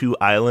 1 or 2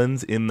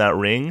 islands in that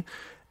ring,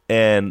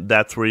 and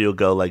that's where you'll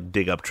go like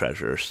dig up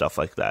treasure or stuff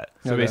like that.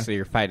 So basically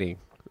you're fighting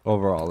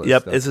overall.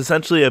 Yep, stuff. It's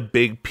essentially a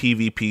big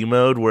PvP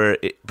mode where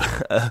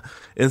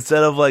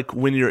instead of like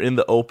when you're in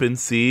the open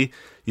sea,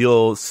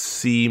 you'll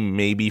see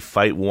maybe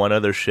fight one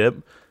other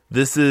ship.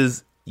 This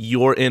is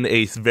you're in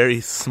a very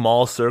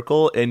small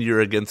circle and you're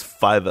against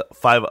five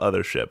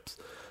other ships.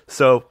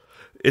 So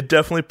it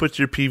definitely puts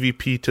your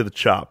PvP to the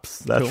chops.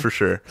 That's for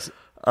sure.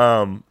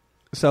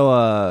 So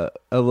a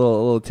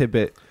little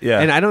tidbit. Yeah.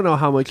 And I don't know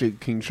how much it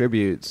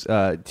contributes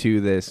to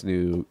this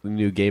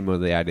new game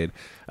mode they added.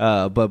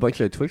 But a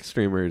bunch of Twitch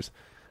streamers,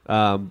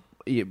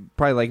 probably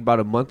like about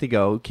a month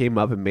ago, came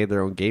up and made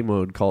their own game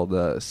mode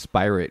called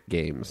Spirate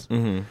Games.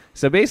 Mm-hmm.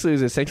 So basically,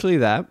 it's essentially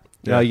that.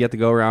 Yeah. You have to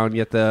go around,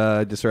 you have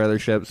to destroy other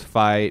ships,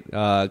 fight,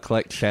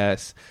 collect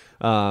chests,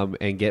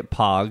 and get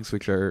pogs,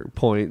 which are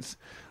points.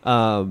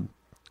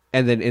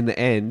 And then in the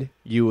end,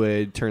 you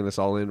would turn this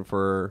all in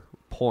for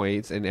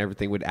points, and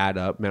everything would add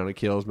up, amount of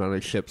kills, amount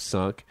of ships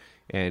sunk,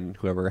 and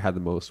whoever had the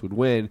most would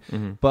win.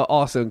 Mm-hmm. But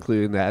also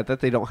including that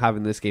they don't have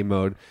in this game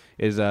mode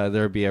is there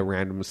would be a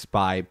random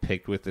spy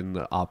picked within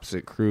the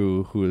opposite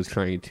crew who is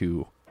trying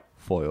to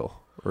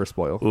foil or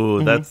spoil.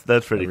 Ooh, that's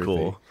pretty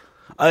cool.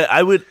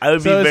 I would be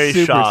very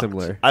shocked.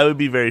 Similar. I would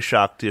be very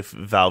shocked if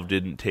Valve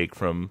didn't take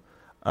from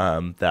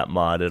that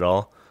mod at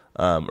all.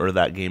 Or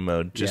that game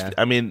mode.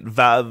 I mean,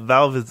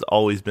 Valve has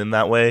always been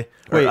that way.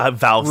 Wait,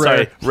 Valve.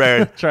 Rare. Sorry,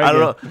 Rare. I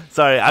don't know.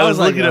 Sorry, I was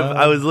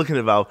looking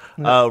at Valve.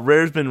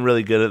 Rare's been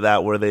really good at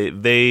that, where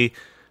they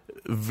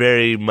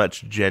very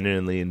much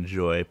genuinely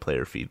enjoy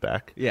player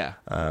feedback. Yeah,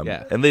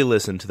 and they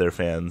listen to their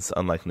fans,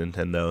 unlike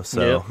Nintendo.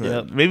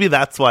 So maybe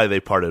that's why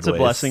they parted ways. It's a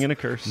blessing and a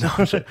curse.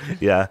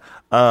 Yeah.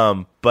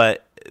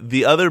 But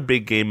the other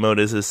big game mode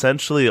is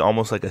essentially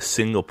almost like a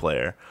single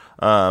player.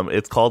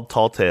 It's called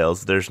Tall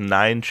Tales. There's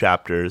 9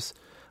 chapters,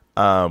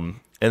 and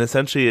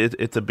essentially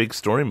it's a big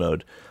story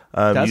mode.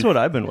 That's what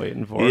I've been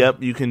waiting for.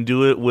 Yep, you can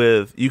do it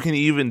you can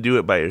even do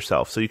it by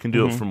yourself. So you can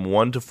do it from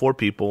 1 to 4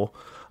 people.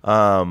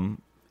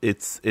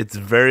 It's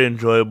very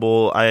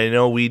enjoyable. I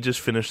know we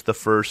just finished the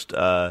first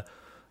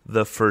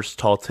the first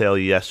Tall Tale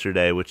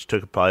yesterday, which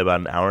took probably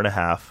about an hour and a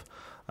half.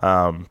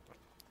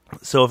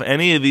 So if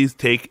any of these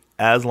take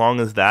as long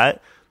as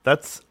that,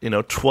 that's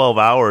 12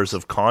 hours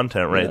of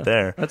content right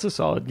there. That's a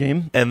solid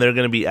game. And they're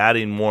going to be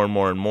adding more and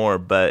more and more.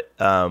 But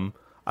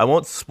I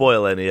won't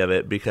spoil any of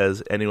it,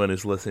 because anyone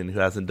who's listening who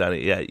hasn't done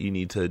it yet, you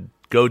need to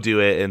go do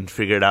it and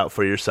figure it out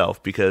for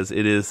yourself, because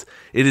it is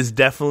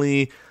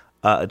definitely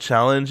a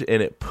challenge,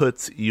 and it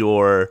puts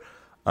your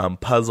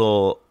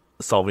puzzle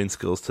solving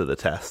skills to the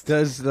test.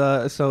 Is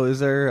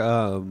there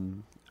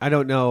I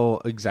don't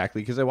know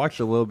exactly, because I watched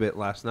a little bit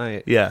last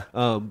night. Yeah.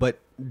 But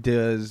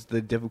does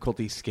the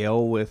difficulty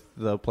scale with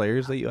the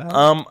players that you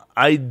have?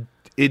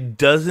 It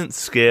doesn't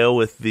scale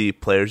with the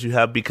players you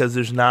have, because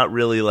there's not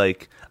really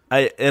like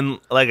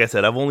like I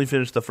said, I've only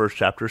finished the first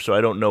chapter, so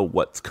I don't know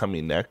what's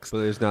coming next. So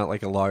there's not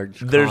like a large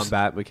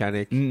combat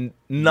mechanic.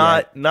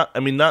 Not in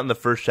the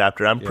first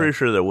chapter. I'm pretty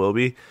sure there will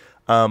be.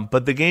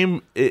 But the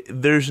game,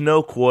 there's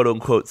no quote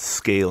unquote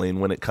scaling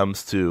when it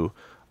comes to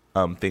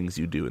things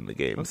you do in the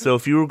game. Okay. So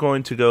if you were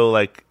going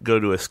to go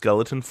to a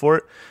skeleton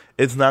fort,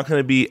 it's not going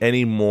to be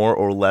any more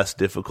or less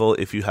difficult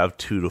if you have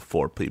 2 to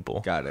 4 people.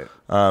 Got it.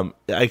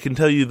 I can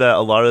tell you that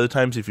a lot of the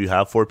times, if you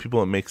have 4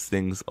 people, it makes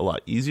things a lot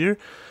easier.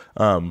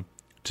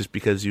 Just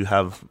because you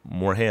have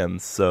more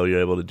hands, so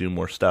you're able to do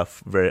more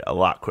stuff a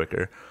lot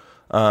quicker.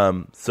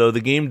 So the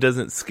game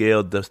doesn't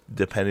scale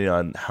depending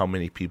on how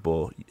many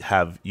people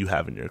you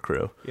have in your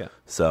crew. Yeah.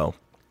 So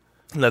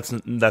that's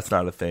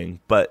not a thing.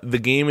 But the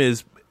game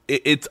is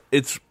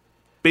it's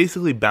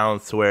basically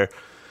balanced to where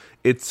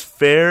it's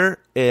fair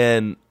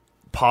and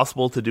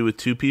possible to do with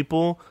 2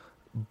 people,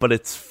 but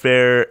it's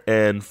fair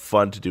and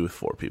fun to do with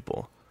 4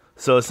 people.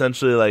 So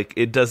essentially,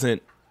 it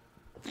doesn't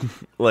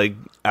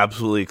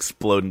absolutely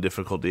explode in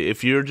difficulty.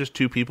 If you're just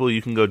 2 people,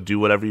 you can go do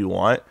whatever you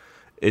want.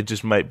 It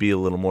just might be a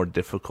little more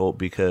difficult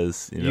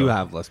because you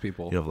have less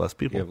people. You have less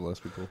people.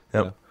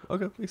 Yep. Yeah.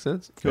 Okay, makes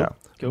sense. Cool. Yeah.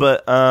 Cool.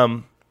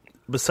 But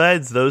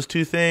besides those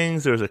 2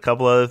 things, there's a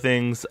couple other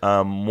things.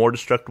 More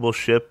destructible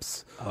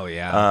ships. Oh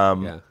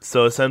yeah.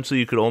 So essentially,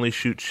 you could only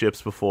shoot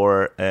ships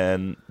before,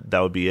 and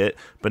that would be it.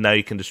 But now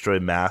you can destroy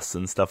masts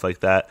and stuff like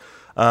that.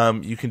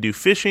 You can do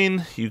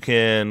fishing. You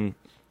can,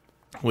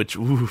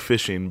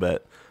 fishing,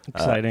 but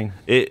exciting.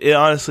 It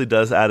honestly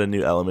does add a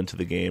new element to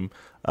the game.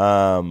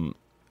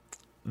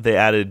 They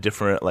added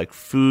different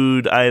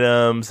food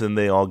items, and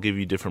they all give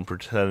you different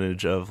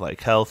percentage of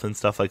health and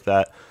stuff like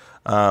that.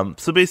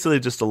 So basically,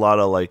 just a lot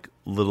of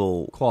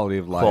little quality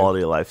of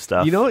life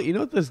stuff. You know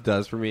what this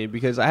does for me,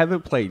 because I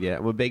haven't played yet.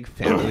 I'm a big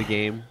fan of the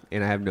game,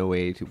 and I have no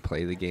way to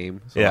play the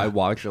game, so I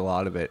watch a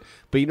lot of it.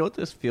 But you know what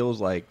this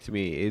feels like to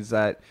me is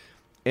that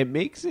it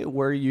makes it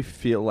where you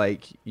feel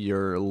like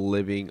you're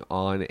living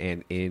on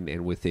and in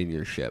and within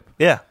your ship.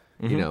 Yeah.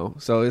 Mm-hmm. You know,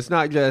 so it's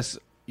not just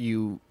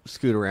you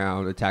scoot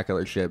around, attack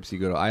other ships, you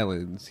go to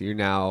islands. You're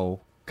now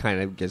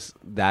kind of just,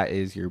 that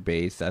is your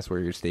base. That's where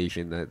you're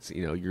stationed. That's,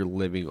 you're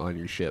living on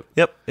your ship.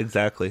 Yep,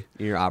 exactly.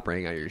 You're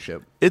operating on your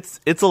ship. It's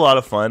a lot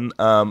of fun.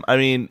 I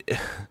mean,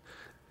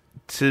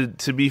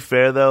 to be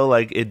fair though,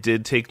 it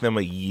did take them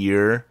a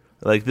year.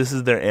 This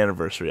is their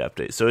anniversary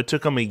update, so it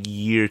took them a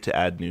year to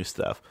add new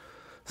stuff.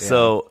 Yeah.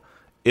 So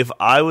if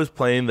I was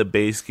playing the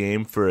base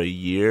game for a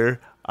year,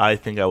 I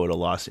think I would have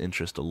lost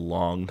interest a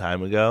long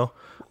time ago.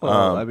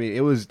 Well, I mean,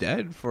 it was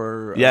dead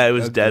for it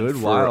was dead for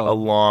while. a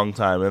long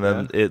time, and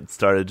then it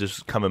started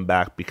just coming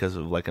back because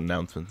of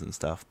announcements and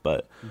stuff.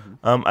 But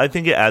I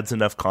think it adds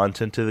enough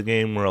content to the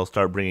game where I'll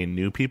start bringing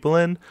new people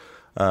in,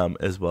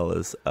 as well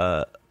as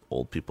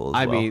old people as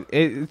well. I mean,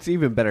 it's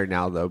even better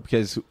now, though,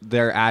 because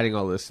they're adding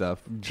all this stuff,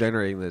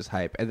 generating this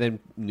hype, and then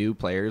new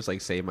players,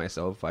 say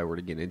myself, if I were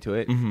to get into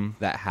it,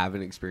 that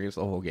haven't experienced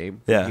the whole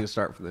game, you can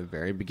start from the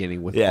very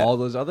beginning with all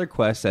those other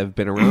quests that have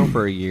been around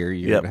for a year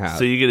and a half.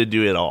 So you get to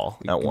do it all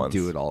at once.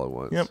 Do it all at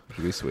once. Yep.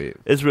 It'd be sweet.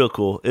 It's real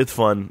cool. It's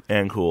fun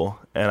and cool,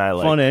 and I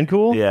like fun and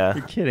cool. Yeah,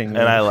 you're kidding.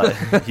 Man. And I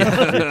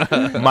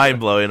like mind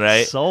blowing,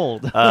 right?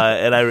 Sold.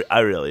 And I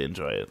really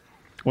enjoy it.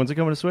 When's it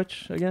coming to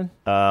Switch again?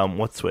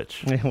 What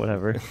Switch? Yeah,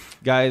 whatever.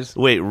 Guys.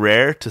 Wait,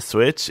 Rare to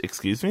Switch?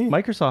 Excuse me?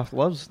 Microsoft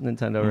loves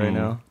Nintendo right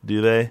now.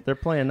 Do they? They're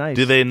playing nice.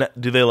 Do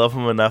they love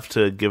them enough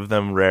to give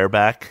them Rare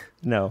back?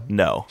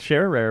 No.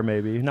 Share Rare,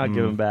 maybe. Not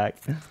give them back.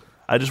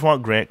 I just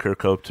want Grant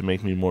Kirkhope to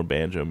make me more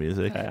banjo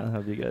music. Yeah,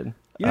 that'd be good.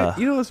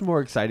 You know what's more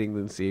exciting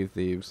than Sea of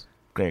Thieves?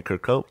 Grant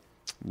Kirkhope?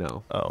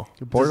 No. Oh.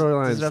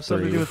 Borderlands. Does it have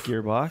something to do with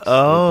Gearbox?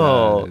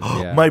 Oh.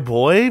 Yeah. My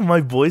boys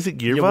at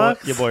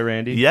Gearbox? Your boy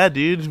Randy. Yeah,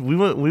 dude. We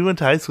went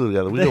to high school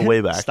together. We go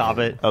way back. Stop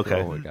it.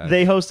 Okay. Oh my God.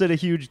 They hosted a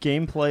huge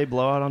gameplay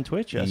blowout on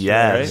Twitch yesterday.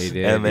 Yes. Right? They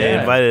did. And they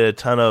invited a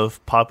ton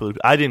of popular...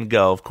 I didn't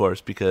go, of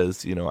course,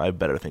 because, I have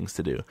better things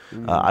to do.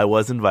 I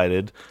was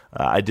invited.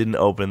 I didn't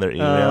open their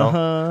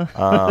email.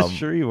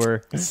 Sure you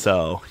were.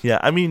 So, yeah.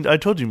 I mean, I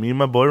told you, me and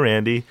my boy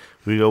Randy...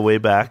 We go way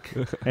back.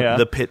 Yeah.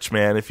 The Pitch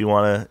Man, if you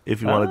wanna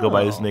go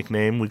by his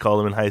nickname. We called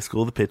him in high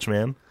school the Pitch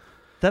Man.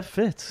 That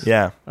fits.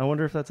 Yeah. I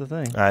wonder if that's a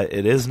thing.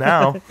 It is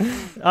now.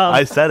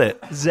 I said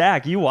it.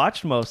 Zach, you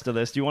watched most of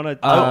this. Do you want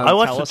to? I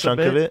watched a chunk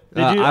of it.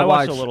 Did you? I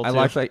watched a little.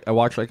 I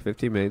watched like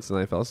 15 minutes and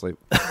I fell asleep.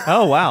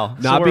 Oh wow!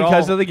 Not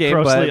because of the game,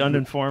 grossly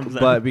uninformed.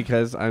 Then. But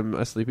because I'm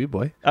a sleepy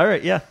boy. All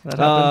right, yeah, that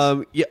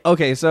happens. Yeah.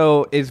 Okay,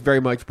 so it's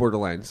very much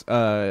Borderlands.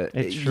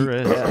 It sure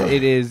is.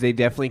 It is. They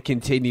definitely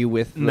continue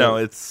with.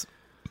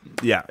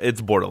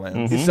 It's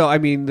Borderlands. Mm-hmm. So I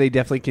mean, they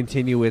definitely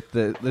continue with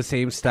the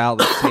same style,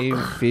 the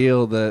same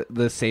feel,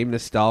 the same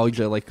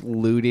nostalgia. Like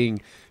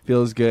looting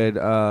feels good.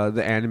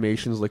 The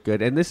animations look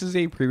good, and this is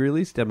a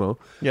pre-release demo.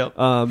 Yep.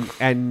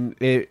 And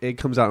it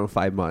comes out in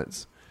 5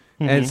 months,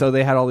 and so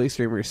they had all these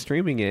streamers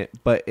streaming it,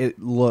 but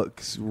it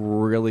looks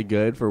really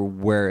good for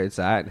where it's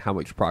at and how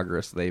much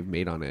progress they've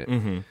made on it.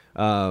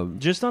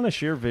 Just on a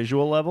sheer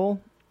visual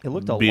level, it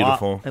looked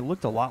beautiful. lot. It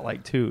looked a lot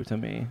like 2 to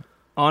me.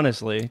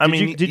 Honestly,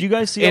 did you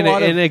guys see in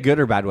a good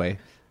or bad way?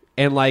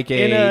 In like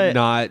a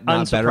not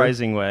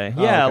unsurprising better? way.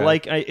 Yeah, okay.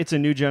 like it's a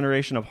new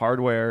generation of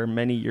hardware.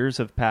 Many years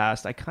have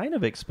passed. I kind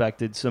of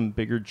expected some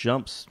bigger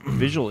jumps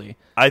visually.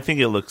 I think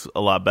it looks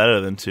a lot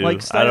better than 2. Like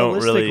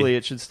stylistically,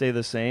 it should stay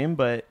the same,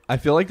 but I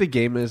feel like the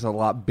game is a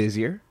lot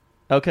busier.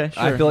 Okay,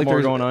 sure. I feel like more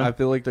there's going on. I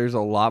feel like there's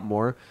a lot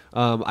more.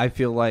 I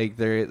feel like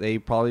they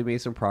probably made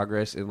some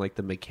progress in like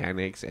the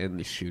mechanics and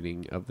the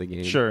shooting of the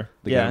game. Sure,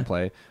 the yeah.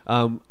 gameplay.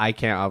 I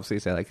can't obviously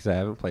say that because I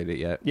haven't played it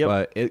yet. Yep.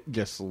 But it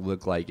just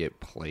looked like it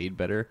played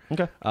better.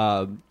 Okay.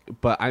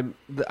 But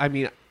I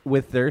mean,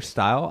 with their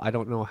style, I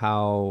don't know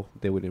how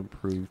they would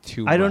improve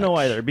too much. I don't know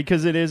either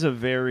because it is a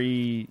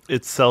very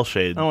it's cell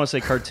shade. I don't want to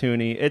say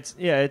cartoony. It's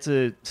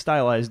a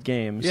stylized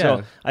game. Yeah,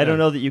 so I don't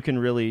know that you can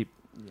really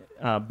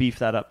beef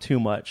that up too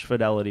much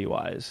fidelity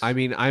wise. I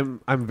mean, I'm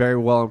very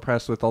well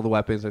impressed with all the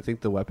weapons. I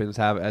think the weapons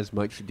have as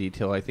much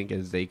detail I think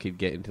as they could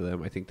get into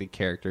them. I think the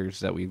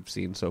characters that we've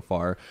seen so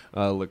far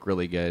look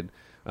really good.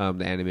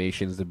 The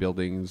animations, the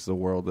buildings, the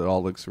world, it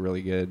all looks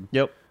really good.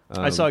 Yep.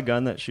 I saw a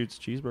gun that shoots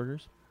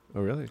cheeseburgers.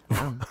 Oh, really?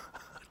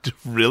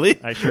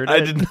 Really? I sure I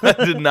did.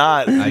 did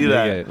not see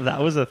that.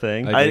 That was a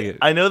thing.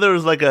 I know there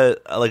was like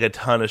a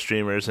ton of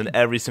streamers, and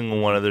every single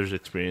one of their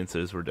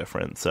experiences were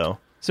different. So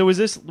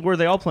were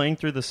they all playing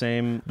through the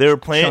same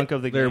chunk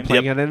of the game? They were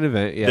playing at an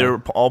event, yeah. They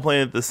were all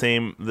playing at the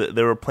same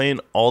they were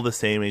playing all the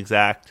same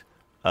exact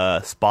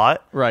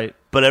spot. Right.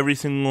 But every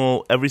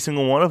single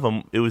one of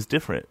them, it was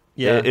different.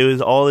 Yeah. It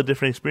was all a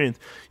different experience.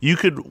 You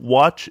could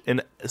watch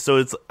so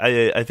it's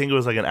I think it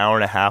was like an hour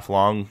and a half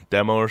long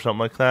demo or something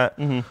like that.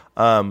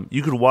 Mm-hmm.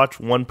 You could watch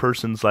one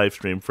person's live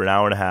stream for an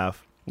hour and a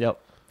half. Yep.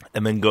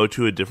 And then go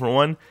to a different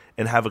one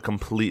and have a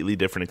completely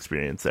different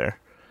experience there.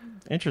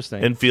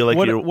 Interesting. And feel like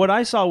what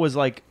I saw was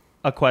like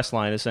a quest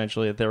line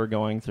essentially that they were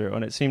going through,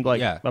 and it seemed like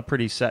a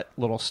pretty set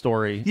little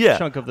story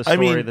chunk of the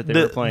story that they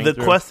were playing the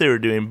through. quest they were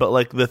doing, but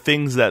like the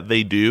things that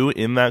they do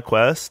in that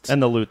quest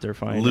and the loot they're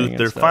finding,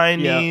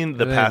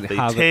 the path they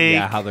take,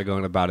 how they're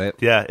going about it.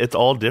 Yeah, it's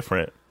all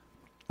different.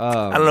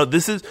 I don't know.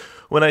 This is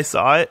when I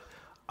saw it,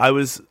 I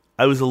was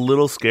a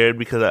little scared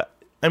because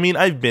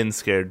I've been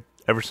scared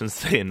ever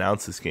since they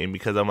announced this game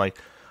because I'm like.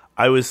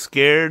 I was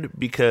scared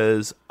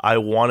because I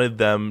wanted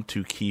them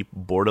to keep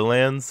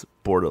Borderlands.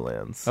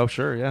 Oh,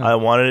 sure, yeah. I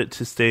wanted it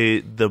to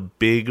stay the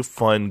big,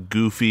 fun,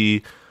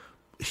 goofy,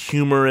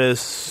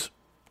 humorous,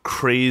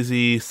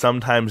 crazy,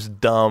 sometimes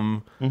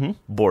dumb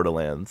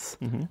Borderlands.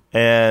 Mm-hmm.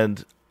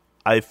 And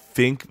I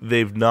think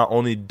they've not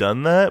only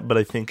done that, but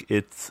I think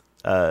it's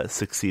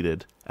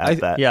succeeded at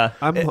that. Yeah.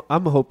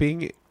 I'm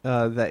hoping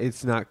that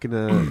it's not going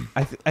to...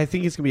 I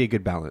think it's going to be a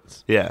good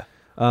balance. Yeah.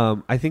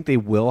 I think they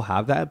will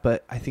have that,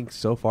 but I think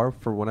so far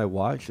from what I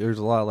watched, there's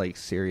a lot of like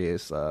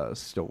serious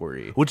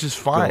story, which is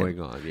fine. Going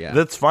on. Yeah,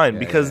 that's fine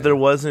because there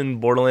was in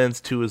Borderlands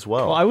 2 as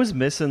well. Well, I was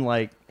missing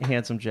like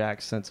Handsome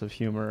Jack's sense of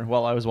humor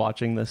while I was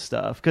watching this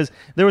stuff because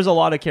there was a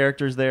lot of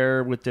characters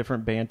there with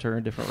different banter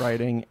and different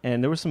writing,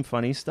 and there was some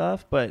funny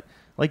stuff, but.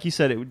 Like you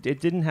said, it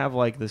didn't have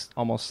like this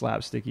almost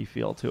slapsticky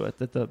feel to it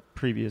that the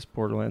previous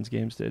Borderlands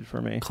games did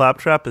for me.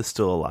 Claptrap is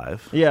still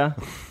alive. Yeah,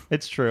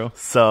 it's true.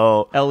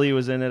 So Ellie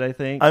was in it, I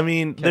think. I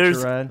mean,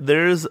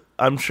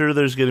 I'm sure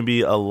there's going to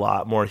be a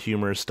lot more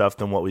humorous stuff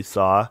than what we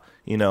saw.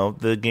 You know,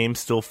 the game's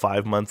still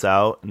 5 months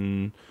out,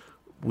 and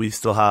we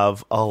still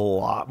have a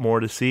lot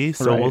more to see.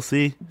 So we'll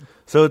see.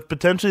 So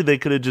potentially they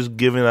could have just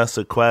given us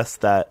a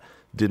quest that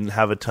didn't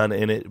have a ton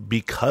in it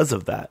because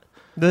of that.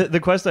 The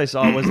quest I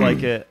saw was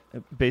like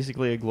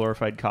basically a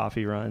glorified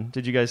coffee run.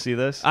 Did you guys see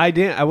this? I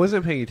didn't. I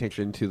wasn't paying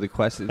attention to the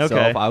quest itself.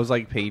 Okay. I was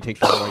like paying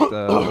attention to like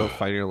the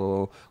fighting a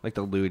little, like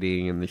the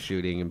looting and the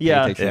shooting, and paying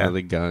attention to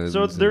the guns.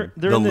 So they're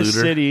in this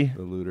city.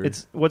 The looter.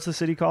 What's the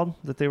city called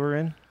that they were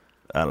in?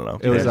 I don't know.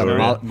 It was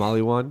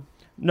Maliwan.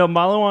 No,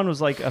 Maliwan was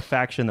like a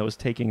faction that was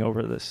taking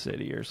over this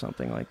city or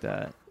something like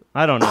that.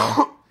 I don't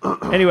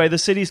know. Anyway, the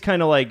city's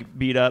kind of like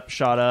beat up,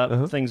 shot up.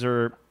 Uh-huh. Things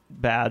are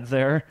bad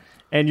there.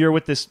 And you're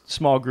with this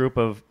small group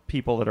of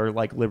people that are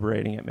like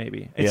liberating it,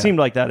 maybe. It seemed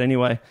like that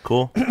anyway.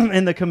 Cool.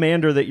 And the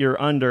commander that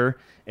you're under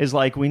is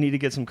like, we need to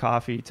get some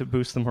coffee to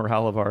boost the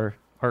morale of our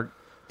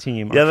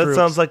team. Yeah, that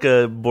sounds like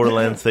a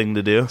Borderlands thing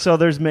to do. So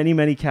there's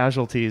many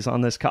casualties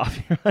on this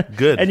coffee run.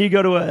 Good. And you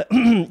go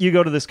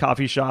to this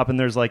coffee shop and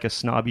there's like a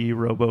snobby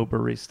robo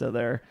barista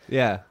there.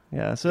 Yeah.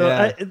 Yeah.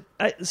 So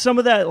some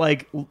of that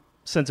like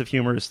sense of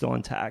humor is still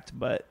intact,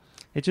 but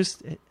I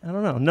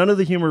don't know. None of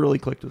the humor really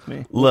clicked with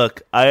me.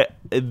 Look,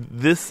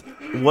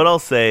 what I'll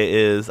say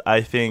is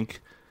I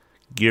think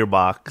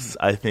Gearbox,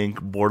 I think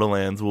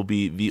Borderlands will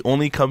be the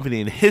only company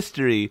in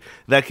history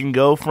that can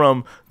go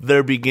from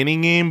their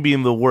beginning game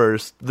being the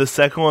worst, the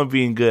second one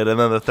being good, and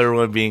then the third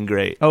one being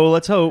great. Oh,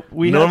 let's hope.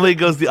 Normally it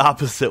goes the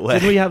opposite way.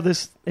 Did we have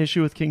this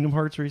issue with Kingdom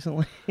Hearts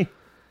recently?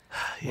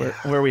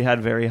 where we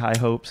had very high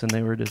hopes and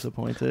they were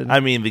disappointed. I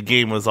mean, the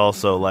game was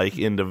also like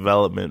in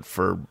development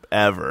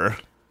forever.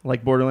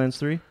 Like Borderlands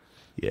 3?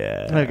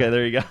 Yeah. Okay,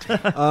 there you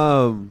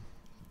go.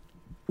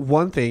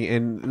 One thing,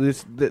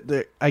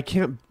 and I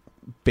can't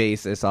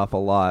base this off a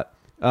lot,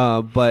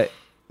 but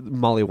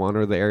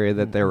Maliwan, the area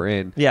that they were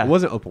in, it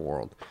wasn't open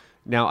world.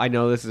 Now, I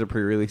know this is a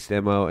pre-release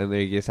demo, and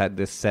they just had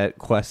this set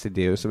quest to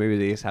do, so maybe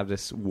they just have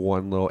this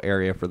one little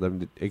area for them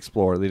to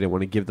explore. They didn't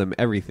want to give them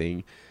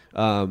everything.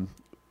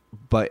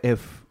 But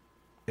if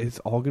it's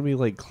all going to be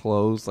like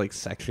closed like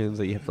sections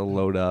that you have to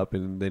load up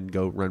and then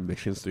go run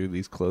missions through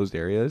these closed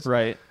areas.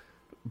 Right.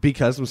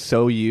 Because I'm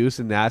so used,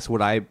 and that's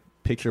what I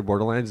picture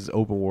Borderlands is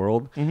open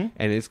world, and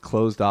it's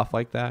closed off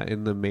like that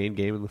in the main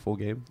game and the full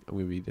game, I'm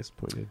going to be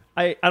disappointed.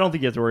 I don't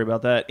think you have to worry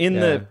about that. In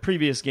the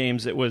previous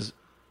games, it was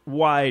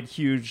wide,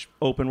 huge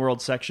open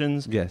world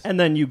sections, and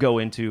then you go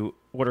into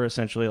what are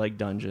essentially like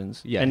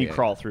dungeons, and you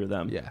crawl through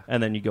them,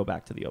 and then you go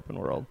back to the open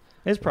world.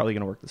 It's probably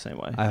going to work the same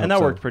way, and that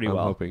worked pretty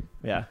well. Hoping.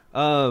 Yeah.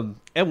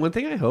 And one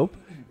thing I hope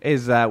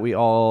is that we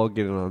all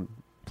get it on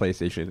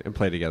PlayStation and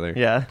play together.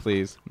 Yeah.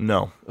 Please.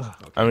 No. Okay.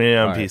 I mean,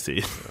 on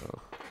PC.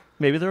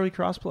 Maybe there'll be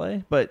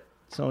crossplay, but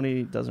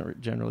Sony doesn't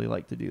generally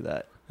like to do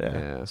that.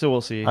 Yeah. So we'll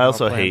see. I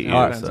also hate you.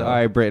 All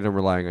right, Brittin, I'm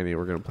relying on you.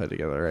 We're going to play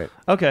together, right?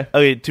 Okay.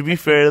 Okay, to be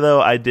fair,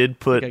 though, I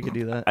could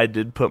do that. I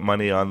did put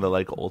money on the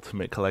like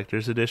Ultimate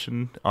Collector's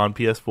Edition on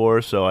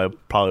PS4, so I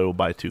probably will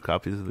buy 2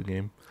 copies of the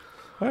game.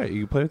 All right,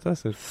 you can play with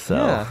us then.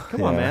 So,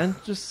 come on, man.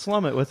 Just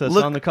slum it with us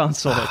on the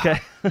console,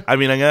 okay? I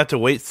mean, I'm going to have to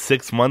wait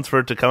 6 months for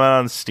it to come out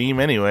on Steam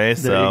anyway,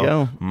 so there you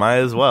go. Might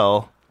as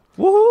well.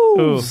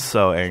 Woohoo! I'm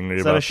so angry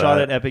is about that. Is that a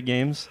shot at Epic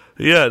Games?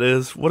 Yeah, it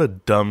is. What a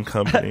dumb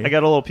company. I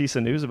got a little piece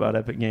of news about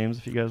Epic Games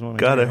if you guys want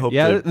to God, hear. I hope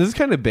this is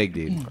kind of big,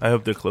 dude. I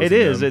hope they're closing It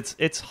is. down.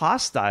 It's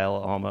hostile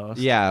almost.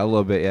 Yeah, a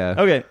little bit, yeah.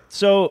 Okay,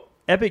 so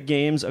Epic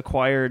Games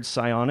acquired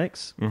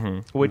Psyonix,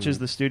 which is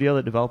the studio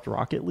that developed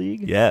Rocket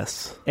League.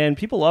 Yes. And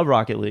people love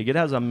Rocket League. It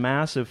has a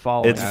massive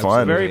following. It's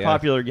fun. a very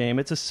popular game.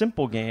 It's a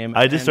simple game.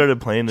 I just started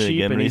playing it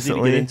again recently. Easy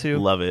to get into.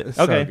 Love it. It's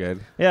okay. so good.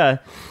 Yeah.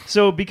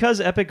 So because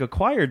Epic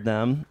acquired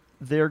them,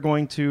 they're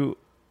going to,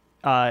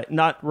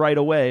 not right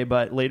away,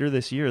 but later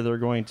this year, they're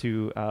going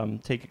to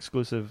take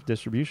exclusive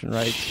distribution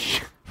rights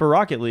for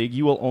Rocket League.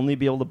 You will only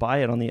be able to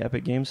buy it on the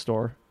Epic Games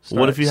Store.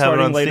 What if you have it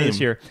on later Steam?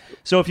 This year?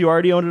 So if you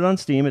already own it on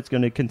Steam, it's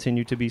going to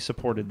continue to be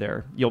supported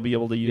there. You'll be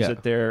able to use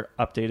it there,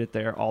 update it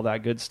there, all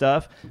that good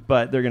stuff.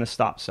 But they're going to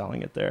stop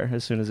selling it there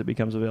as soon as it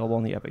becomes available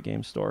in the Epic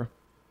Games Store.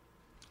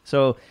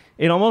 So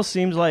it almost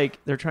seems like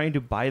they're trying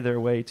to buy their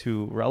way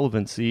to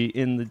relevancy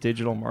in the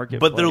digital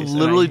marketplace. But they're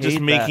literally just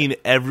making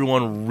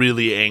everyone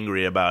really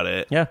angry about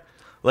it. Yeah.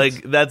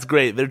 Like, that's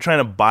great. They're trying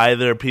to buy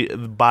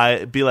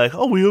be like,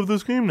 oh, we have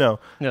this game now.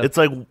 Yeah. It's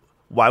like,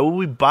 why would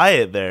we buy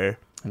it there?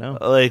 I know.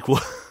 Like,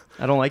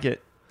 I don't like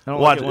it. I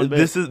don't watch, like it one bit.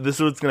 This is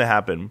what's going to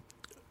happen.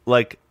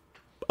 Like,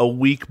 a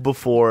week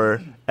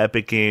before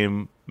Epic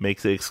Game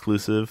makes it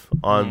exclusive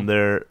on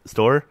their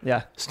store,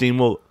 Steam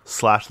will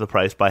slash the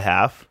price by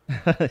half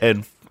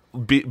and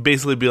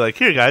basically be like,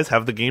 here, guys,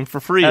 have the game for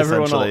free.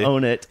 Everyone essentially will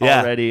own it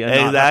already and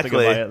not have to go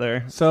buy it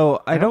there.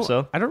 So I don't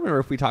remember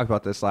if we talked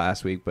about this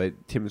last week, but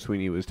Tim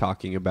Sweeney was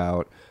talking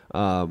about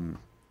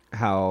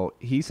how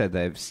he said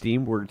that if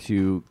Steam were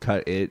to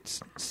cut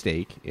its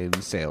stake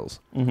in sales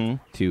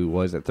to,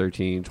 was it 12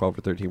 or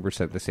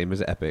 13%, the same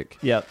as Epic,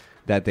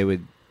 that they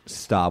would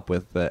stop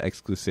with the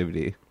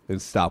exclusivity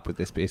and stop with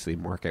this basically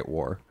market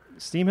war.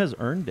 Steam has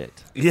earned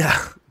it. Yeah.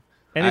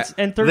 And it's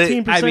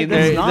 13%. I mean,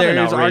 there's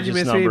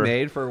arguments to be number.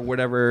 made for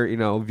whatever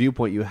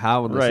viewpoint you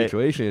have on the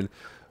situation.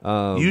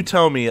 You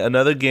tell me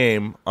another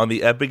game on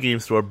the Epic Game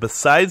Store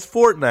besides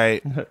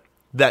Fortnite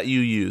that you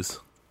use.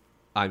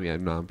 I mean,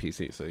 I'm not on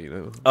PC,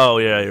 so Oh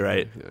yeah, you're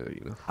right.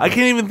 I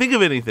can't even think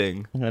of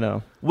anything. I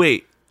know.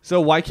 Wait. So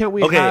why can't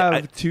we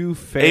have two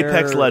fair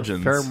Apex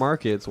Legends fair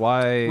markets?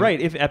 Why? Right.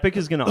 If Epic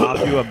is going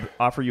to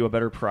offer you a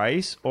better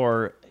price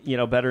or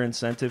better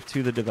incentive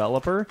to the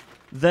developer,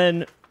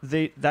 then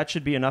that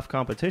should be enough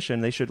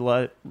competition. They should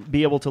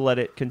be able to let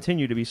it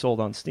continue to be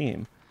sold on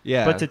Steam.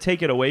 Yeah. But to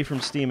take it away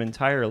from Steam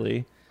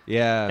entirely,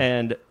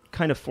 and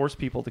kind of force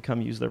people to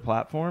come use their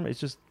platform, it's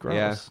just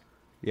gross.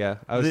 Yeah.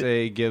 I would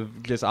say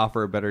just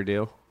offer a better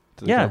deal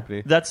to the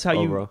company. That's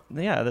how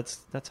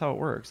that's how it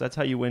works. That's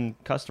how you win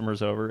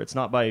customers over. It's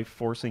not by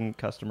forcing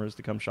customers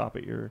to come shop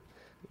at your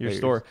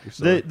store.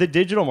 The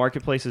digital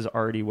marketplace is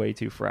already way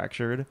too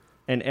fractured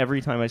And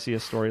every time I see a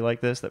story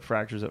like this that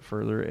fractures it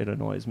further, it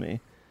annoys me.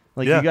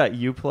 Like, you got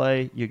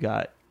Uplay, you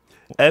got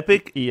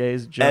Epic.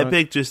 EA's junk.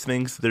 Epic just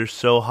thinks they're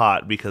so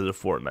hot because of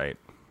Fortnite.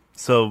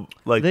 So,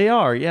 like, they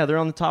are, they're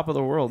on the top of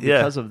the world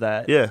because of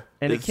that. Yeah,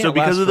 and it can't so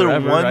because last of their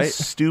forever, one right?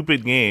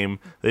 stupid game,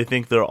 they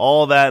think they're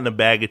all that in a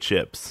bag of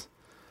chips.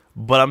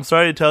 But I'm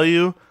sorry to tell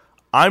you,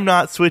 I'm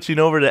not switching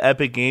over to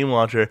Epic Game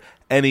Launcher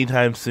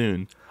anytime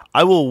soon.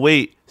 I will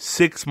wait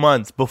 6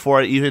 months before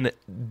I even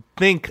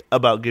think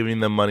about giving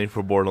them money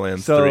for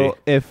Borderlands 3. So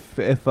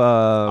if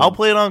I'll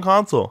play it on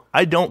console.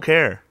 I don't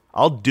care.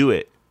 I'll do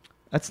it.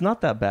 That's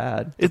not that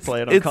bad to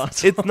play it on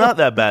console. It's not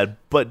that bad,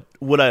 but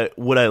would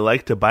I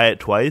like to buy it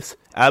twice?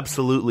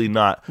 Absolutely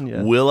not.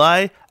 Yeah. Will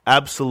I?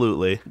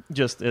 Absolutely.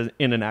 Just in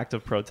an act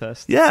of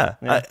protest. Yeah.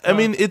 I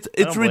mean, it's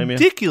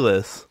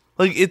ridiculous.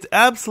 Like, it's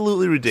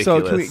absolutely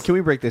ridiculous. So can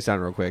we break this down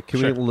real quick?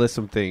 Can we list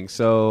some things?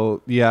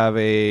 So you have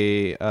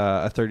a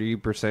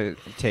 30%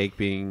 take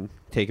being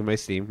taken by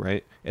Steam,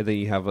 right? And then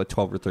you have a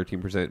 12 or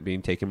 13%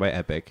 being taken by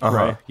Epic.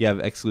 Right. You have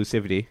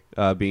exclusivity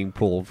being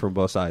pulled from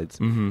both sides.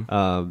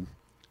 Mm-hmm.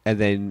 And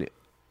then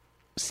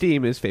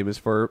Steam is famous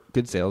for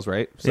good sales,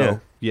 right? So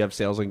you have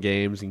sales on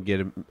games and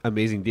get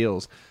amazing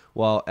deals,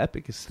 while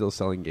Epic is still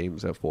selling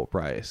games at full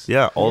price.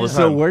 Yeah, all the time.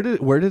 So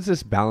where does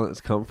this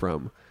balance come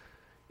from?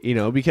 You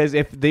know, because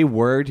if they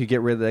were to get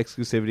rid of the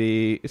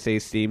exclusivity, say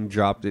Steam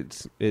dropped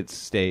its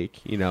stake,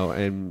 you know,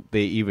 and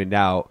they evened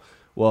out,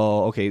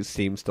 well, okay,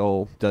 Steam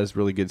still does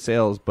really good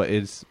sales, but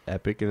is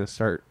Epic going to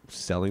start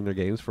selling their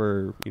games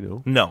for, you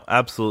know? No,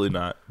 absolutely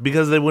not.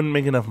 Because they wouldn't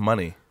make enough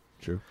money.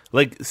 True.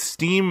 Like,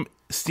 Steam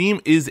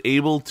is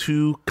able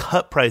to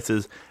cut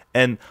prices,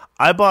 and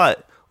I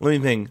bought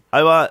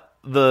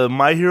the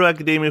My Hero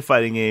Academia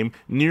fighting game,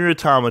 Nier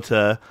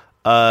Automata,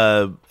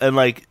 and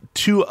like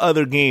 2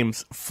 other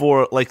games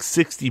for like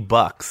 $60.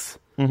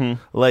 Mm-hmm.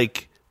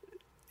 Like,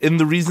 and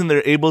the reason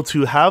they're able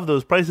to have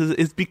those prices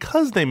is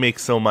because they make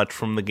so much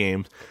from the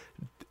games.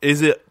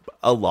 Is it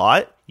a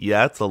lot?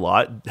 Yeah, it's a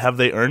lot. Have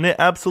they earned it?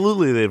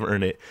 Absolutely, they've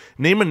earned it.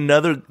 Name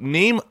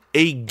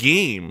a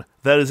game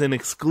that is an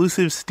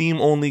exclusive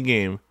Steam-only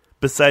game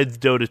besides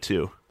Dota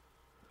 2.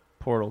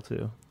 Portal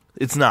 2.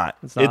 It's not.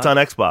 It's on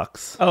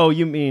Xbox. Oh,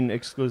 you mean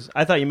exclusive?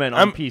 I thought you meant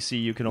on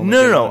PC you can only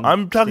No.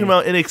 I'm talking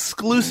about an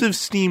exclusive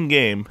Steam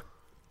game.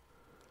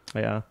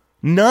 Yeah.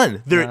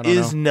 None. There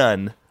is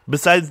none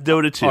besides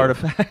Dota 2.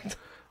 Artifact.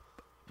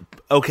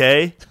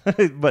 Okay.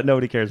 But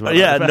nobody cares about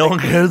Artifact. No one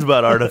cares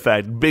about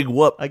Artifact. Big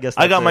whoop. I guess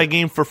I got my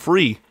game for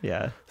free.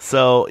 Yeah.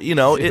 So, you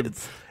know,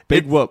 it's...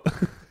 Big whoop.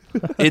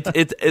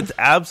 It's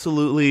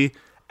absolutely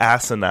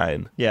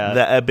asinine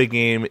that Epic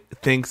Game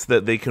thinks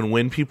that they can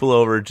win people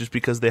over just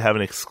because they have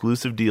an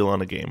exclusive deal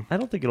on a game. I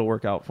don't think it'll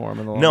work out for them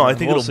in the long run.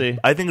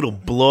 I think it'll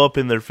blow up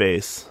in their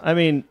face. I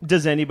mean,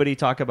 does anybody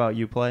talk about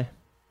Uplay?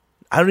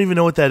 I don't even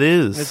know what that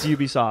is. It's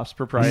Ubisoft's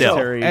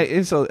proprietary.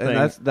 And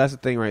that's the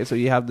thing, right? So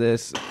you have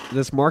this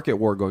market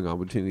war going on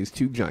between these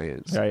two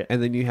giants, right?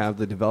 And then you have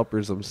the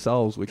developers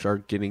themselves, which are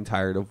getting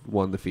tired of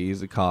the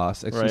fees, the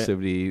costs,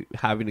 exclusivity,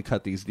 having to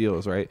cut these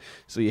deals, right?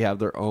 So you have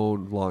their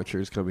own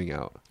launchers coming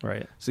out,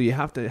 right? So you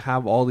have to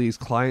have all these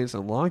clients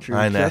and launchers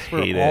just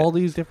for all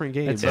these different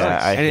games,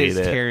 it's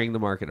tearing the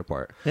market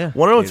apart. Yeah.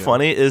 Wonder what's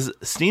funny is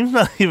Steam's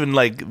not even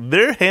like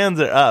their hands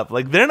are up,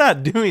 like they're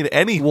not doing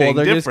anything. Well,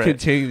 they're different.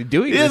 just continuing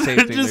doing the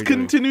same. They're just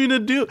continuing to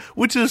do,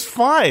 which is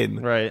fine,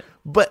 right?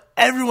 But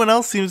everyone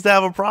else seems to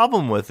have a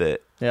problem with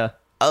it. Yeah,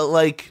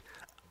 like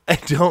I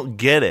don't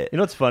get it. You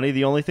know what's funny?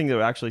 The only thing that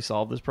would actually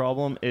solve this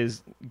problem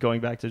is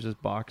going back to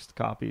just boxed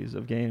copies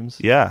of games.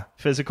 Yeah,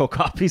 physical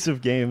copies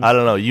of games. I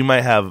don't know. You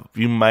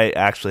might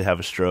actually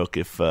have a stroke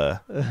if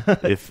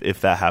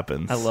that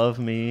happens. I love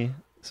me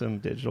some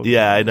digital.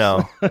 Yeah, games. I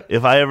know.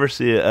 If I ever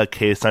see a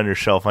case on your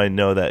shelf, I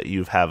know that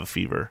you have a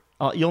fever.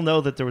 You'll know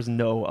that there was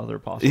no other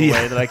possible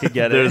way that I could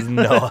get it. There's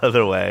no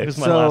other way. It was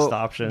my last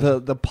option.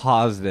 The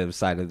positive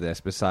side of this,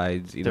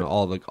 besides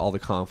all the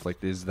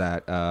conflict, is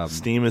that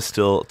Steam is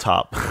still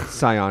top.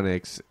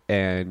 Psyonix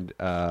and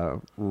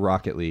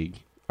Rocket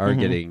League are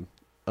getting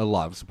a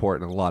lot of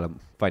support and a lot of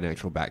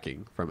financial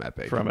backing from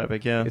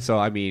Epic. Yeah. So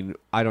I mean,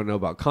 I don't know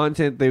about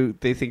content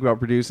they think about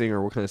producing,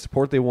 or what kind of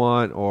support they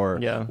want, or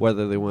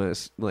whether they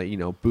want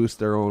to boost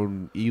their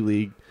own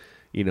e-league.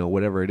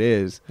 Whatever it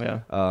is.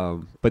 Yeah.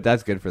 But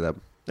that's good for them.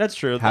 That's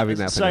true. Having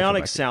that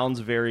Psyonix sounds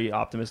very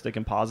optimistic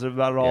and positive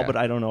about it all, but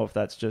I don't know if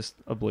that's just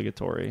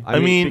obligatory. I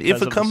mean,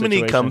 if a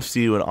company comes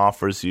to you and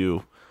offers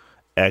you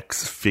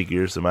X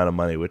figures amount of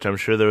money, which I'm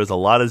sure there was a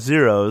lot of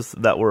zeros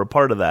that were a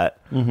part of that,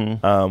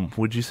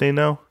 would you say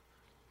no?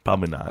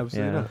 Probably not.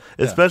 Absolutely not.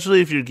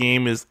 Especially if your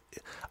game is,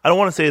 I don't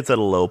want to say it's at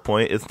a low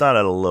point. It's not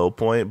at a low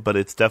point, but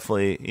it's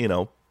definitely,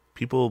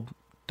 people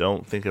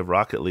don't think of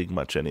Rocket League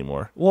much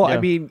anymore. Well, I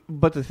mean,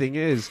 but the thing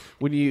is,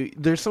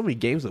 there's so many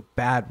games with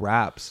bad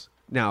raps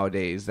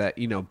nowadays that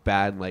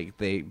bad, like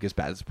they just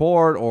bad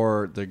support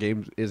or their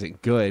game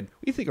isn't good.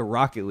 When you think of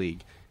Rocket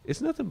League,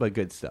 it's nothing but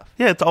good stuff.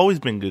 Yeah, it's always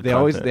been good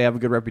content. They have a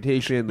good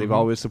reputation. They've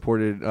always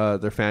supported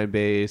their fan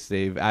base.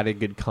 They've added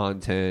good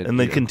content. And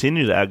they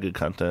continue to add good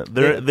content.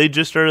 They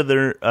just started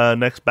their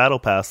next battle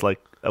pass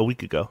like a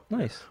week ago.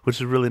 Nice. Which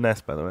is really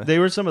nice, by the way. They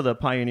were some of the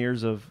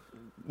pioneers of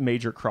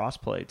major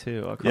crossplay,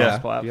 too, across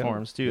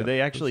platforms, too.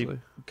 They actually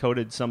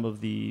coded some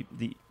of the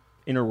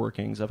inner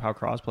workings of how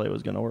crossplay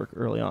was going to work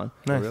early on.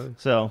 Nice. Oh, really?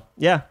 So,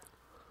 yeah.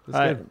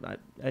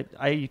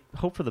 I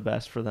hope for the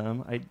best for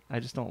them. I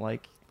just don't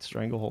like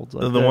strangleholds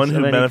like the this one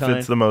who benefits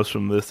kind. the most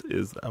from this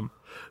is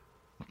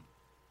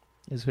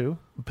Is who?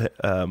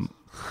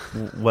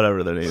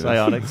 Whatever their name is.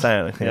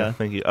 Psionics, yeah.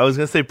 Thank you. I was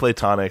going to say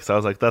Platonics. I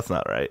was like, that's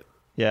not right.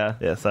 Yeah.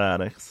 Yeah,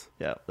 Psionics.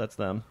 Yeah, that's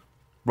them.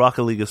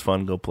 Rocket League is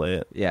fun. Go play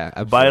it. Yeah,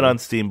 absolutely. Buy it on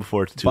Steam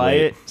before it's too late. Buy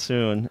it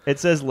soon. It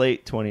says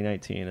late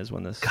 2019 is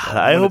when this. God,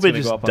 I hope it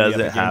just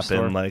doesn't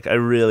happen. Like, I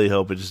really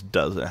hope it just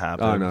doesn't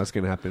happen. Oh no, it's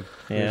gonna happen.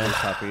 Yeah,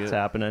 it's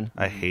happening.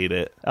 I hate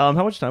it. How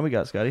much time we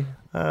got, Scotty?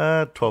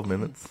 12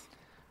 minutes.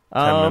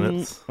 10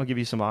 minutes. I'll give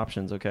you some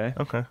options. Okay.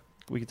 Okay.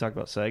 We could talk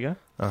about Sega.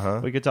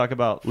 Uh-huh. We could talk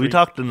about. We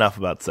talked enough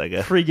about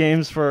Sega. Free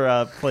games for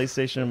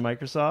PlayStation and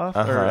Microsoft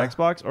or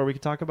Xbox, or we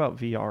could talk about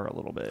VR a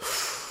little bit.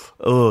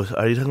 Oh,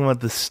 are you talking about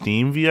the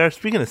Steam VR?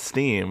 Speaking of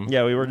Steam.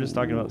 Yeah, we were just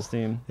talking about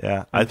Steam.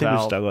 Yeah, I think we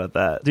should talk about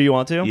that. Do you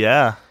want to?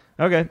 Yeah.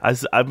 Okay.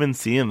 I've been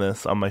seeing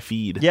this on my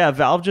feed. Yeah,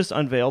 Valve just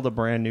unveiled a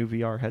brand new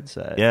VR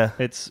headset. Yeah.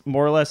 It's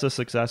more or less a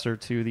successor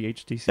to the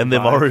HTC And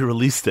they've Vive. already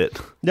released it.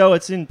 No,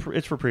 it's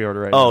for pre-order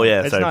right now. Oh,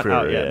 yeah, it's sorry, not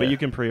pre-order, out yet, yeah. but you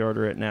can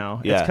pre-order it now.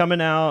 Yeah. It's coming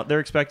out.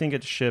 They're expecting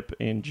it to ship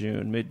in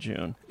June,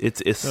 mid-June. It's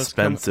So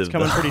expensive. it's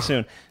coming pretty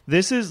soon.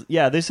 This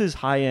is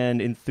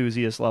high-end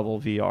enthusiast level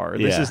VR.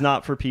 This is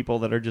not for people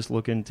that are just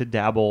looking to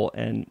dabble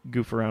and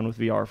goof around with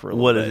VR for a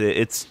little bit. What is it?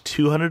 It's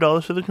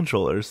 $200 for the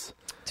controllers.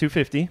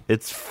 $250.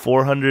 It's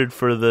 $400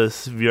 for the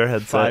VR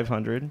headset.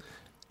 $500.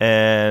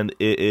 And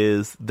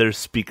there's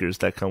speakers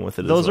that come with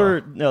it Those as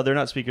well. no, they're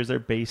not speakers. They're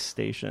base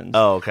stations.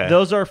 Oh, okay.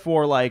 Those are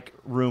for like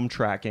room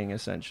tracking,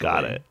 essentially.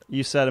 Got it.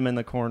 You set them in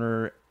the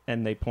corner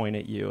and they point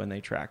at you and they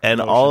track. And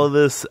motion. all of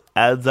this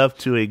adds up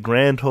to a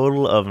grand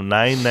total of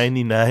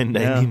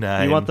 $999.99.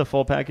 Yeah. You want the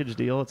full package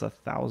deal? It's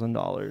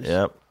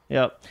 $1,000.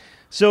 Yep.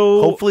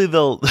 So hopefully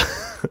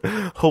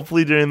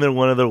hopefully during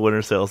one of their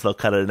winter sales they'll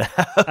cut it in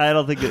half. I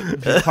don't think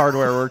the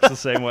hardware works the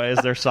same way as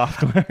their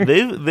software.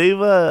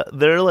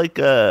 They're like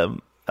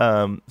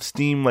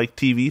Steam like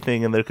TV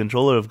thing, and their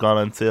controller have gone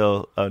on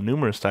sale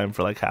numerous times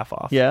for like half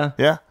off. Yeah.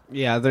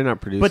 Yeah, they're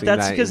not producing. But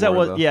that's because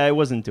anymore, that was it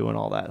wasn't doing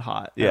all that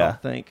hot. I don't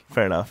think.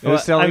 Fair enough. It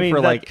was selling for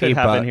like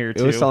 $8. Here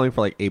it was selling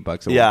for like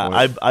 $8.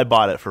 Yeah, I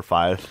bought it for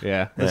 $5.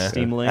 Yeah, the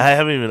Steam link. I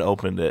haven't even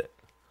opened it.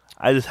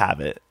 I just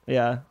have it.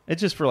 Yeah,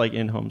 it's just for like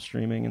in-home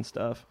streaming and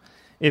stuff.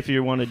 If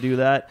you want to do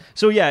that.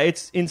 So yeah,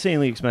 it's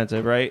insanely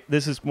expensive, right?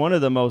 This is one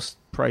of the most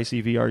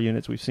pricey VR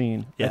units we've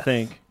seen, I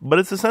think. But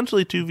it's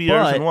essentially two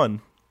VRs in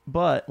one.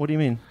 But what do you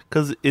mean?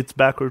 Because it's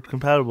backward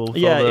compatible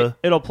with all the...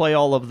 it'll play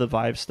all of the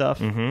Vive stuff,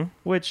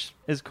 which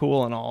is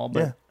cool and all,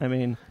 but I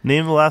mean...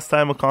 Name the last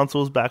time a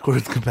console is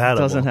backwards compatible.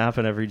 It doesn't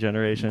happen every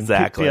generation.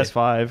 Exactly.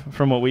 PS5,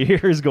 from what we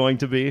hear, is going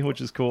to be,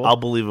 which is cool. I'll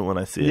believe it when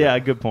I see it. Yeah,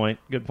 good point.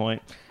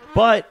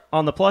 But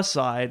on the plus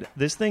side,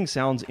 this thing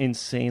sounds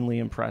insanely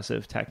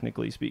impressive,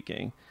 technically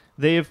speaking.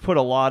 They have put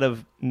a lot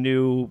of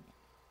new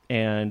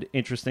and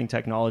interesting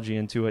technology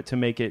into it to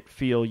make it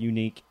feel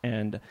unique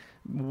and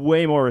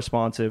way more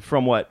responsive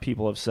from what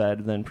people have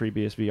said than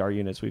previous VR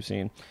units we've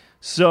seen.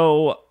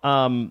 So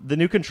the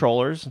new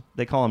controllers,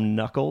 they call them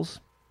Knuckles.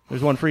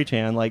 There's one for each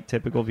hand, like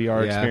typical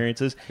VR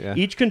experiences. Yeah.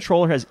 Each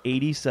controller has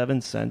 87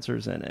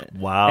 sensors in it.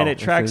 Wow. And it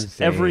tracks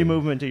every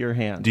movement of your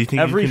hand. Do you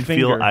think you can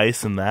feel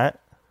ice in that?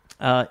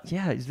 Yeah,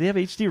 do they have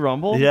HD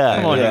Rumble? Yeah.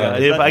 Come on, you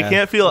guys. If I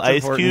can't feel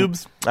ice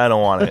cubes, I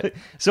don't want it.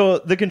 So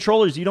the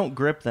controllers, you don't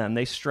grip them.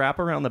 They strap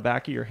around the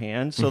back of your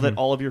hand so that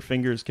all of your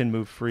fingers can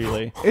move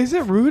freely. Is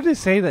it rude to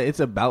say that it's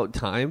about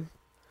time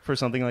for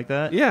something like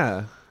that?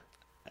 Yeah.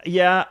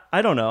 Yeah,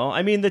 I don't know.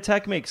 I mean, the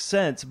tech makes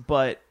sense,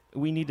 but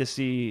we need to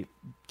see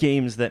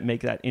games that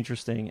make that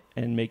interesting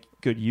and make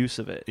good use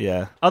of it.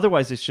 Yeah.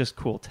 Otherwise, it's just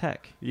cool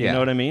tech. You know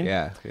what I mean?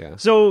 Yeah.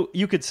 So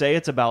you could say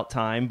it's about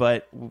time,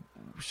 but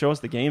show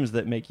us the games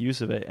that make use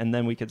of it, and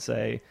then we could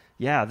say,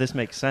 yeah, this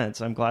makes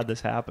sense. I'm glad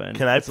this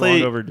happened. It's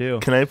long overdue.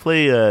 Can I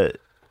play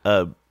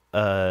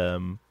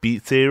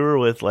Beat Saber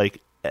with like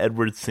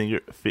Edward Singer,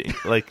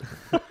 like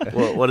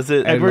what is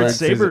it? Edward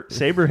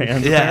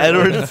Saberhands. Yeah,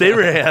 Edward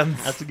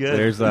Saberhands. That's good.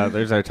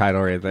 There's our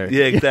title right there.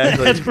 Yeah,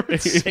 exactly.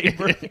 Edward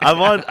Saber. I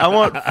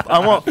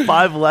want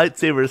 5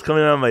 lightsabers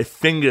coming out of my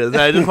fingers, and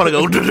I just want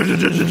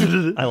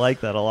to go. I like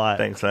that a lot.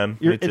 Thanks, man.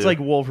 It's like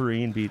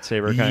Wolverine Beat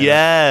Saber kind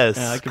yes.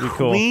 of. Yeah, that could be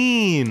cool.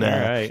 Queen. All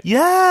right.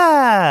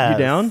 Yeah. You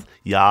down?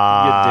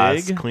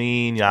 Yes. You dig?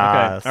 Queen.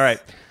 Yes. Okay. All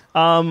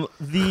right.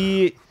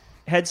 The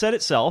headset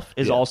itself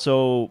is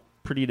also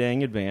pretty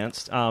dang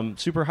advanced.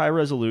 Super high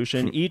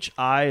resolution. Each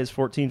eye is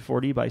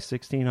 1440 by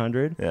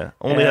 1600. Yeah.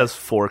 Only has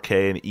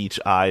 4K in each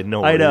eye.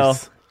 No worries. I know.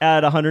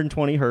 At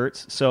 120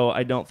 hertz. So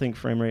I don't think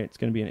frame rate is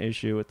going to be an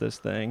issue with this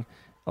thing.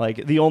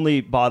 Like, the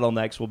only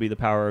bottlenecks will be the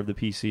power of the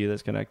PC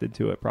that's connected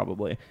to it,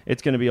 probably.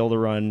 It's going to be able to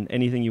run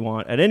anything you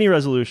want at any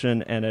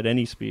resolution and at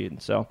any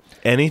speed. So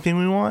anything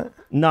we want?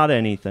 Not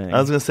anything.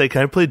 I was going to say,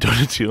 can I play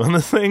Dota 2 on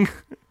this thing?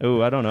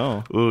 Oh, I don't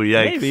know. Ooh,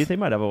 yikes. Maybe. They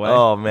might have a way.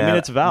 Oh, man. I mean,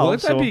 it's Valve.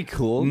 Wouldn't that be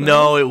cool?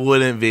 No, it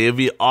wouldn't be. It'd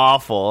be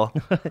awful.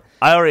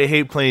 I already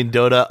hate playing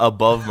Dota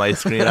above my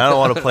screen. I don't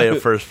want to play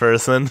it first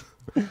person.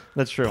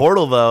 That's true.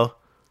 Portal, though.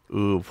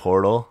 Ooh,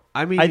 Portal.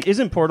 I mean,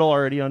 isn't Portal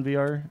already on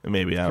VR?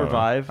 Maybe, I for don't know.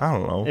 Vive? I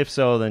don't know. If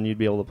so, then you'd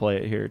be able to play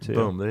it here too.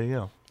 Boom, there you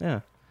go.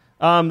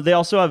 Yeah. They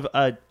also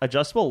have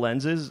adjustable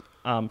lenses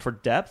for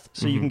depth,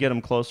 so you can get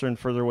them closer and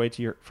further away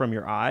from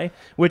your eye.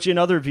 Which in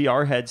other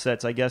VR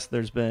headsets, I guess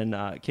there's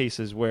been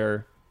cases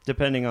where,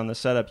 depending on the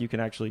setup, you can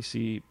actually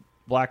see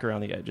black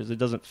around the edges. It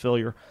doesn't fill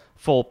your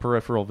full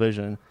peripheral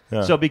vision.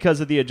 Yeah. So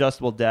because of the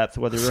adjustable depth,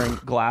 whether you're wearing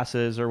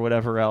glasses or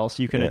whatever else,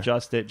 you can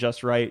adjust it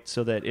just right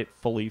so that it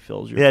fully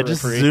fills your periphery.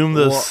 Just zoom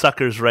those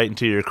suckers right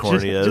into your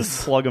corneas.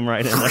 Just plug them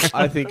right in there.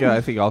 I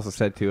think also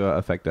said to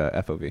affect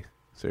FOV,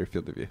 so your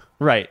field of view.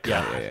 Right.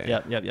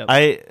 Yeah. Yep.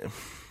 I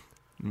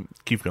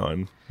keep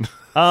going.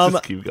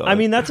 Just keep going. I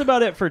mean, that's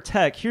about it for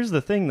tech. Here's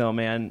the thing, though,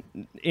 man.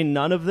 In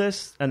none of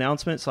this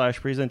announcement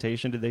 /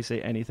 presentation did they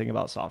say anything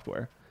about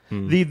software.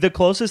 The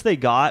closest they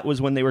got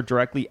was when they were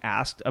directly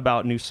asked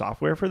about new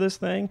software for this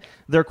thing.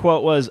 Their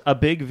quote was, "A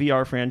big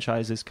VR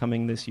franchise is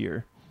coming this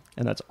year."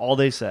 And that's all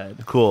they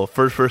said. Cool.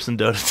 First person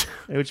Dota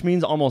 2. Which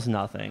means almost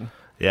nothing.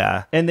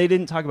 Yeah. And they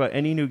didn't talk about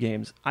any new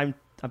games. I'm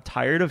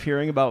tired of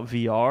hearing about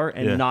VR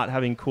and not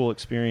having cool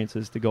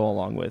experiences to go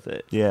along with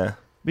it. Yeah.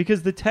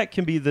 Because the tech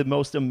can be the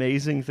most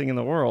amazing thing in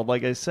the world,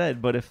 like I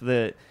said, but if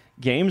the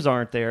games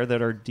aren't there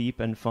that are deep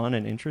and fun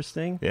and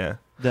interesting,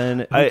 then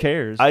who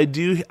cares?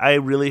 I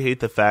really hate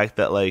the fact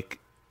that, like,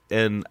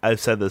 and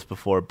I've said this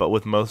before, but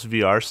with most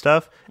VR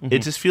stuff, it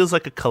just feels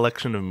like a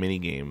collection of mini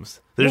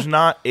games. There's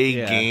not a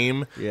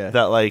game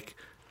that, like,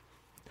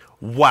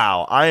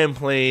 wow, I am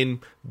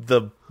playing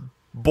the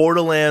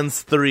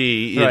Borderlands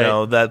 3, you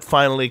know, that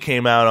finally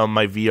came out on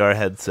my VR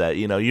headset.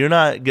 You know, you're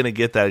not going to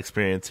get that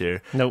experience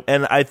here. Nope.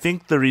 And I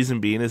think the reason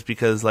being is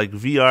because, like,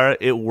 VR,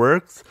 it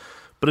works,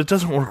 but it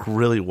doesn't work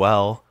really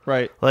well.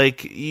 Right.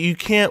 Like, you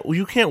can't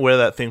wear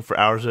that thing for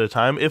hours at a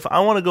time. If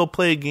I want to go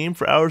play a game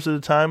for hours at a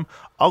time,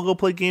 I'll go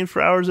play games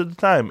for hours at a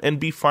time and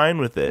be fine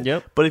with it.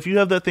 Yep. But if you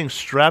have that thing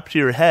strapped to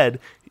your head,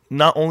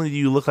 not only do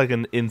you look like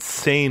an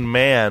insane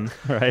man,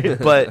 right?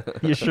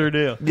 But you sure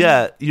do.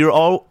 Yeah, you're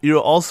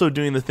also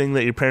doing the thing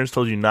that your parents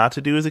told you not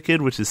to do as a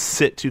kid, which is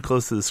sit too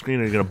close to the screen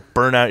or you're going to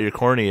burn out your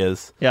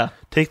corneas. Yeah.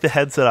 Take the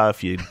headset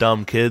off, you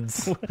dumb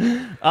kids. With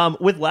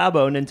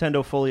Labo,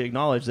 Nintendo fully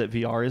acknowledged that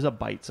VR is a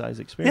bite-sized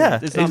experience. Yeah,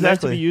 it's not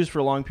meant to be used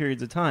for long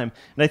periods of time.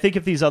 And I think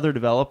if these other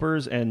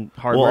developers and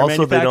hardware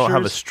manufacturers... they don't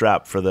have a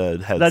strap for the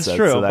headset. That's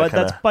true, so but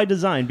that's by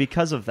design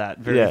because of that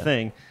very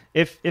thing.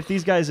 If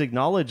these guys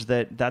acknowledge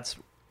that that's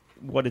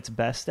what it's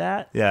best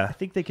at, I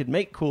think they could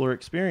make cooler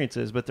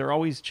experiences, but they're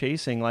always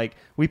chasing, like,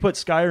 we put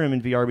Skyrim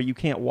in VR, but you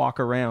can't walk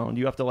around.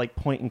 You have to, like,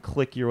 point and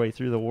click your way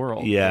through the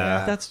world.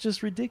 Yeah. That's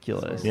just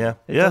ridiculous. Yeah.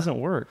 It doesn't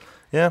work.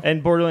 Yeah.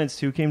 And Borderlands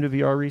 2 came to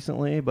VR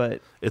recently,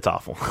 but... it's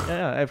awful.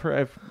 Yeah,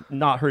 I've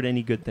not heard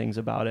any good things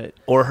about it.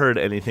 Or heard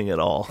anything at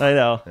all. I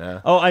know.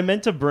 Yeah. Oh, I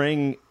meant to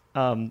bring...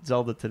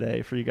 Zelda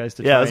today for you guys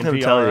to try. I was going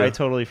to tell you. I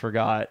totally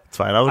forgot. It's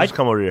fine. I'll just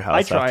come over to your house.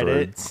 I tried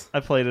afterwards. it. I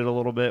played it a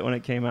little bit when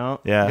it came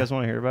out. Yeah. You guys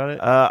want to hear about it?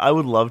 I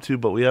would love to,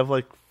 but we have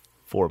like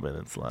 4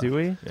 minutes left. Do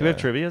we? Yeah. Do we have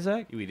trivia,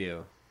 Zach? We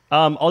do.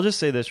 I'll just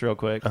say this real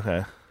quick.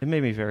 Okay. It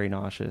made me very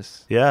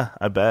nauseous. Yeah,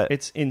 I bet.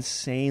 It's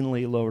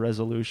insanely low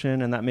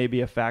resolution, and that may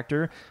be a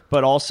factor.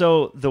 But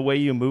also the way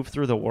you move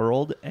through the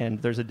world,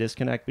 and there's a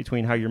disconnect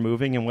between how you're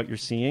moving and what you're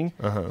seeing,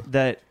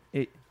 that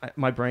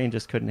my brain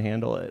just couldn't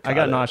handle it. I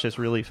got nauseous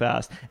really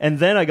fast. And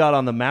then I got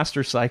on the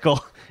master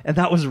cycle, and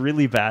that was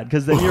really bad,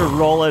 because then you're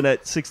rolling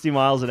at 60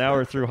 miles an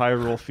hour through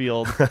Hyrule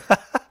Field,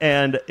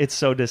 and it's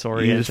so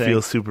disorienting. You just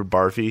feel super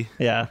barfy.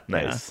 Yeah.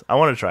 Nice. Yeah. I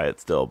want to try it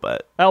still,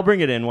 but... I'll bring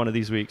it in one of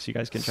these weeks. You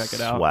guys can check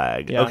it out.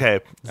 Swag. Yeah. Okay,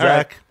 Zach. All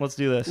right, let's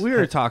do this. We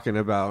were talking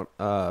about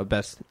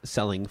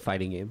best-selling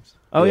fighting games.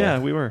 Oh, yeah,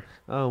 we were.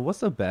 What's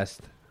the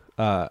best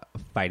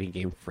fighting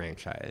game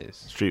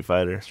franchise? Street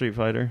Fighter. Street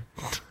Fighter.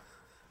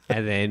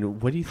 And then,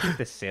 what do you think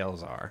the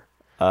sales are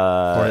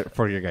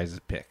for your guys'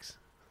 picks?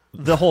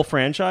 The whole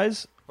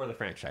franchise? For the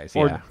franchise,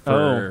 or, yeah.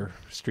 For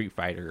Street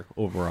Fighter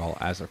overall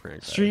as a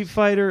franchise. Street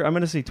Fighter, I'm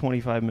going to say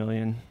 $25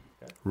 million.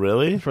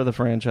 Really? For the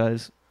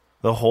franchise.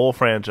 The whole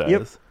franchise?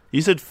 Yep.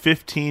 You said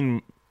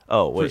 15...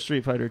 Oh, wait. For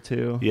Street Fighter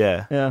 2.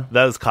 Yeah. Yeah.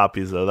 That was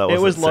copies, though. That wasn't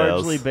It was sales.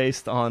 largely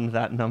based on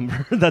that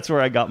number. That's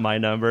where I got my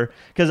number.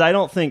 Because I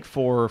don't think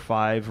 4 or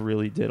 5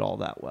 really did all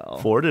that well.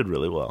 4 did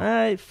really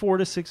well. 4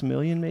 to 6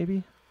 million,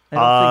 maybe.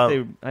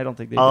 I don't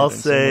think they I'll did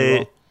say...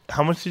 well.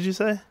 How much did you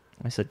say?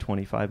 I said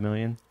 25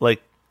 million.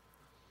 Like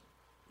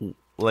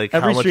every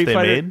how much Street they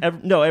Fighter,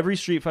 made? Every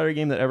Street Fighter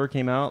game that ever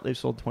came out, they've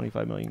sold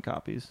 25 million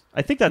copies.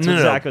 I think that's what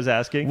Zach was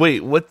asking.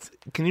 Wait,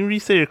 can you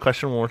re-say your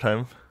question one more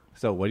time?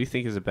 So what do you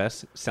think is the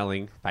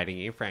best-selling fighting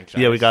game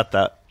franchise? Yeah, we got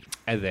that.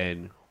 And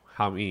then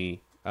how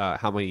many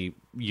how many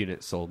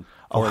units sold.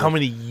 Oh, how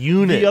many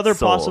units? The other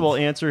sold? possible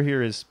answer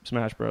here is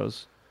Smash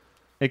Bros.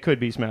 It could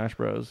be Smash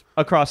Bros.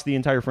 Across the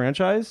entire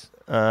franchise.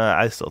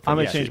 I still think I'm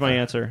going to change my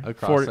answer.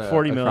 Across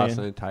 40 million. Across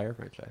the entire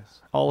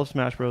franchise. All of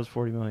Smash Bros.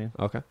 40 million.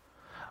 Okay.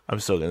 I'm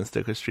still going to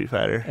stick with Street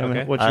Fighter.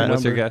 Okay.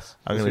 What's your guess?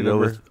 I'm going to go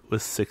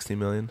with 60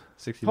 million.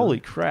 60 Holy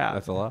million? crap.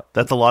 That's a lot.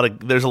 That's a lot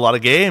of. There's a lot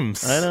of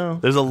games. I know.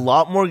 There's a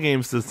lot more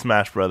games than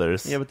Smash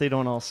Brothers. Yeah, but they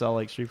don't all sell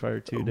like Street Fighter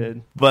 2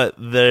 did. But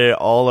they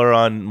all are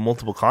on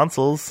multiple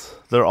consoles.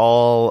 They're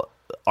all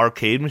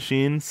arcade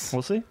machines.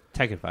 We'll see.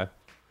 Tekken 5.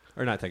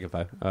 Or not Tekken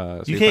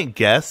 5. You can't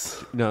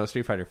guess. No,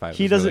 Street Fighter 5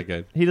 He is doesn't.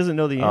 really good. He doesn't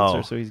know the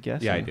answer, so he's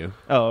guessing. Yeah, I do.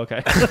 Oh,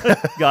 okay.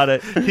 Got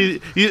it. What do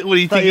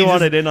you Thought think? you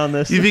wanted in on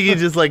this. You think he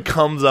just like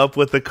comes up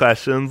with the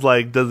questions,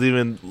 like doesn't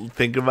even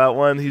think about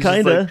one? He's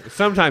Kinda. Just like,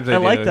 Sometimes I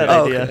do. like that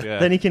yeah. idea. Okay. Yeah.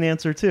 Then he can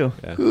answer too.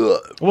 Yeah.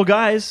 Well,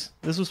 guys,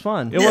 this was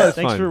fun. It was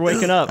Thanks fun. for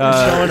waking up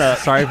and showing up.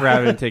 Sorry for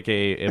having to take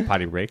a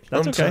potty break.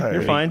 That's I'm okay. tired.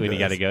 You're fine. When you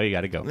gotta go, you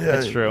gotta go.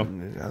 That's true.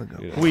 You gotta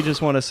go. Yeah. We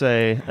just want to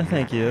say a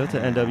thank you to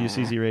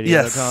nwczradio.com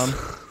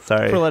Yes.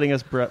 Sorry. for letting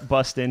us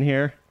bust in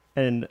here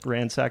and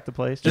ransack the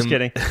place. Just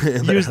kidding.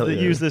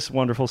 Use this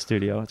wonderful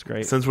studio. It's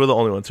great. Since we're the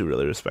only ones who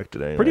really respect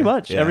it anyway. Pretty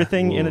much. Yeah.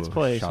 Everything in Ooh, its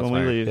place shots when we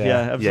fired. leave. Yeah,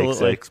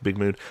 absolutely. Yikes, big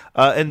mood.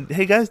 And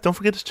hey guys, don't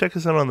forget to check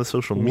us out on the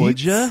social media.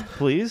 Would ya?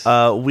 Please?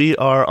 We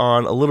are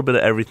on a little bit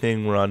of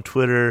everything. We're on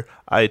Twitter,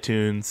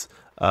 iTunes,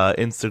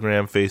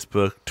 Instagram,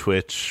 Facebook,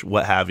 Twitch,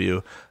 what have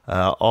you.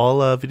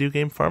 All Video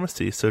Game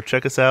Pharmacy. So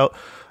check us out.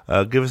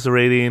 Give us a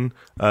rating.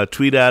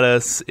 Tweet at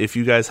us. If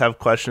you guys have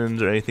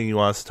questions or anything you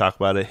want us to talk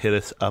about, hit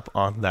us up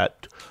on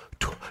that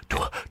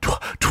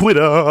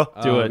Twitter.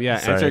 Do it. Yeah,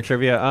 Sorry. answer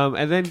trivia.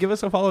 And then give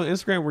us a follow on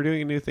Instagram. We're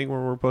doing a new thing where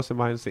we're posting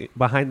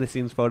behind the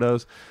scenes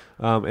photos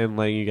and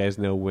letting you guys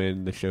know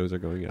when the shows are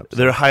going up. So.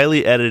 They're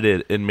highly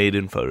edited and made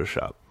in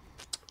Photoshop.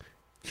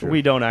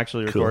 We don't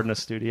actually record Cool. in a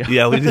studio.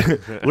 Yeah, we do.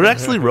 We're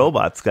actually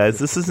robots, guys.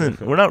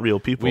 We're not real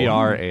people. We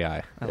are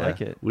AI. I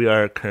like it. We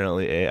are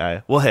currently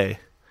AI. Well,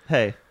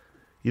 Hey.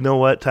 you know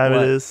what time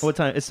What? it is? What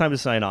time? It's time to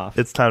sign off.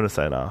 It's time to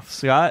sign off.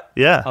 Scott,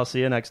 Yeah. I'll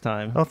see you next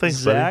time. Oh,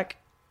 thanks, buddy. Zach,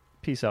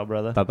 peace out,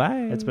 brother.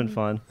 Bye-bye. It's been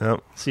fun.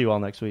 Yep. See you all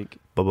next week.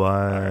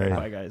 Bye-bye.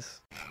 Bye,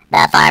 guys.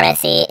 The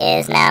pharmacy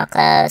is now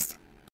closed.